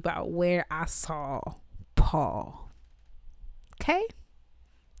tell you about where I saw Paul. Okay?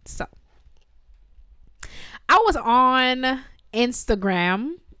 So, I was on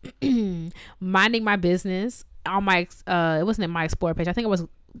Instagram minding my business on my it wasn't in my Explore page. I think I was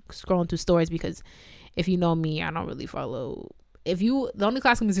scrolling through stories because if you know me, I don't really follow. The only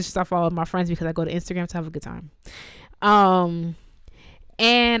classical musicians I follow are my friends because I go to Instagram to have a good time. And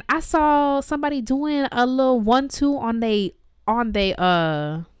I saw somebody doing a little 1-2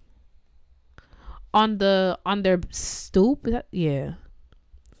 on their stoop. Yeah.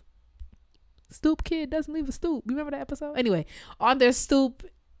 Stoop kid doesn't leave a stoop. You remember that episode? Anyway, on their stoop,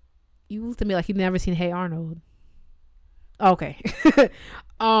 you looked at me like you'd never seen Hey Arnold. Okay.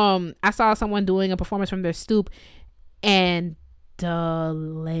 I saw someone doing a performance from their stoop, and Delaney.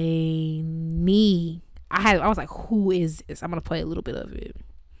 I was like, who is this? I'm gonna play a little bit of it.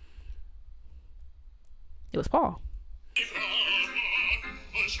 It was Paul.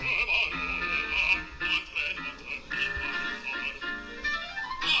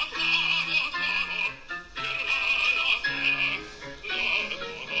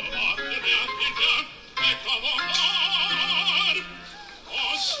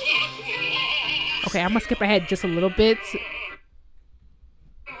 Okay, I'm gonna skip ahead just a little bit.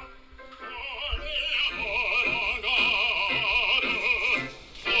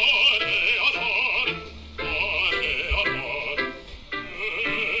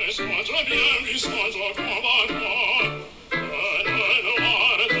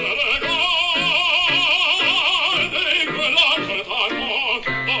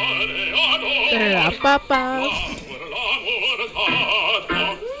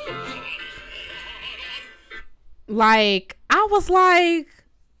 Like, I was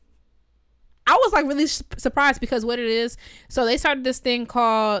really surprised because what it is, so they started this thing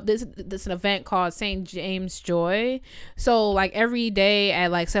called this an event called St. James Joy. So like every day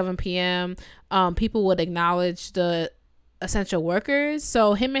at like 7 p.m. People would acknowledge the essential workers.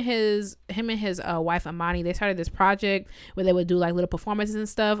 So him and his wife Amani, they started this project where they would do like little performances and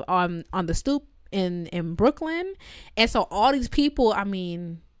stuff on the stoop in Brooklyn. And so all these people, I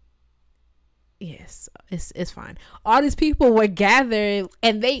mean, yes, it's fine. All these people were gathered,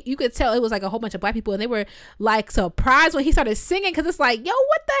 and you could tell it was like a whole bunch of black people, and they were like surprised when he started singing, because it's like, yo,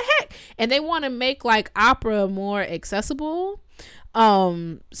 what the heck? And they want to make like opera more accessible.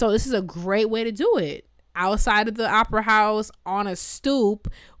 So this is a great way to do it. Outside of the opera house on a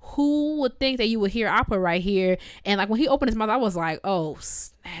stoop, who would think that you would hear opera right here? And like when he opened his mouth, I was like, oh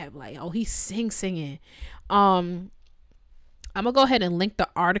snap, like, oh, he's singing. I'm gonna go ahead and link the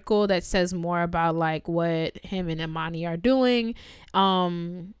article that says more about like what him and Imani are doing. It's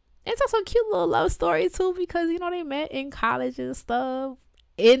also a cute little love story too, because you know they met in college and stuff,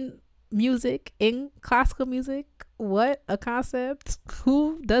 in music, in classical music. What a concept.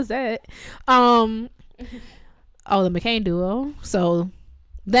 Who does that? The McCain duo, so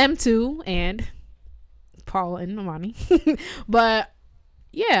them two and Paul and Imani. But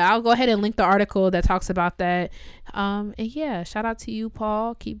yeah, I'll go ahead and link the article that talks about that. And yeah, shout out to you,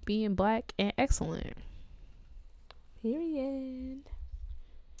 Paul. Keep being black and excellent. Period.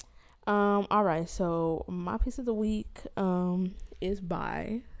 All right, so my piece of the week is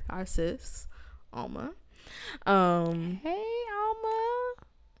by our sis Alma. Hey, Alma.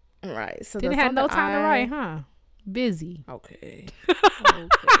 Right, so didn't have no time to write, huh? Busy. Okay.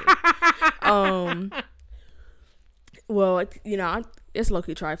 Well, you know, it's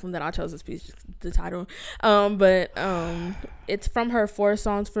low-key trifling that I chose this piece, the title. But it's from her 4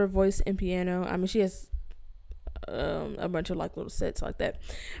 songs for voice and piano. I mean, she has a bunch of like little sets like that.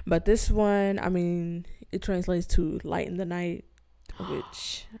 But this one, I mean, it translates to Light in the Night,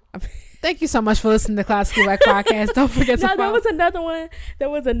 which I mean, thank you so much for listening to Classical Black Podcast. Don't forget to follow. There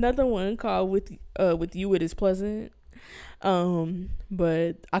was another one called With You It Is Pleasant.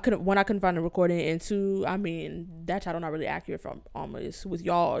 But I couldn't find a recording, and 2, I mean, that title not really accurate from Alma. Is With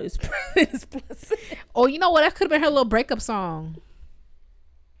Y'all Is Pleasant. Oh, you know what? That could have been her little breakup song.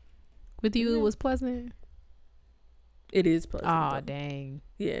 With You It Was Pleasant. It is pleasant. Oh, dang.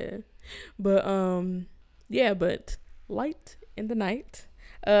 Yeah. But but Light in the Night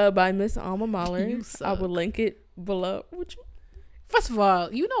by Miss Alma Mahler. I will link it below. First of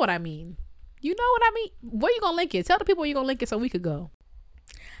all, you know what I mean. You know what I mean? Where you gonna link it? Tell the people where you gonna link it so we could go.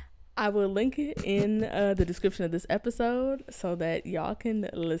 I will link it in the description of this episode so that y'all can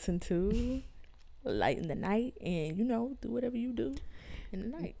listen to Light in the Night and, you know, do whatever you do in the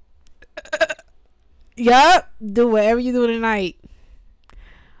night. Yup. Do whatever you do tonight.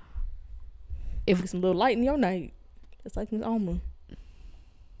 If it's some little light in your night, it's like Miss Alma.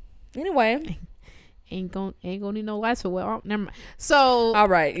 Anyway, ain't gonna need no lights for well. Never mind. So all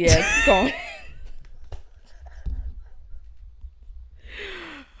right, yeah, go on.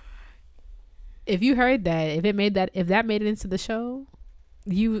 If you heard that, if that made it into the show,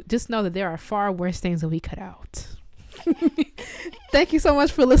 you just know that there are far worse things that we cut out. Thank you so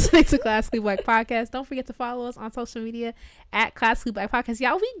much for listening to Classically Black Podcast. Don't forget to follow us on social media at Classically Black Podcast.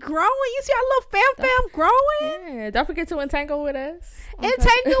 Y'all, we growing. You see our little fam growing. Yeah, don't forget to entangle with us.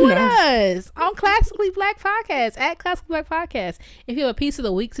 Entangle with us on Classically Black Podcast at Classically Black Podcast. If you have a piece of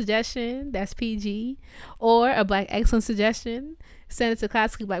the week suggestion, that's PG, or a Black excellence suggestion, send it to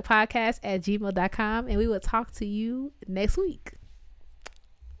classicallyblackpodcast@gmail.com, and we will talk to you next week.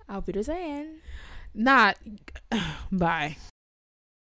 Auf Wiedersehen. Not bye.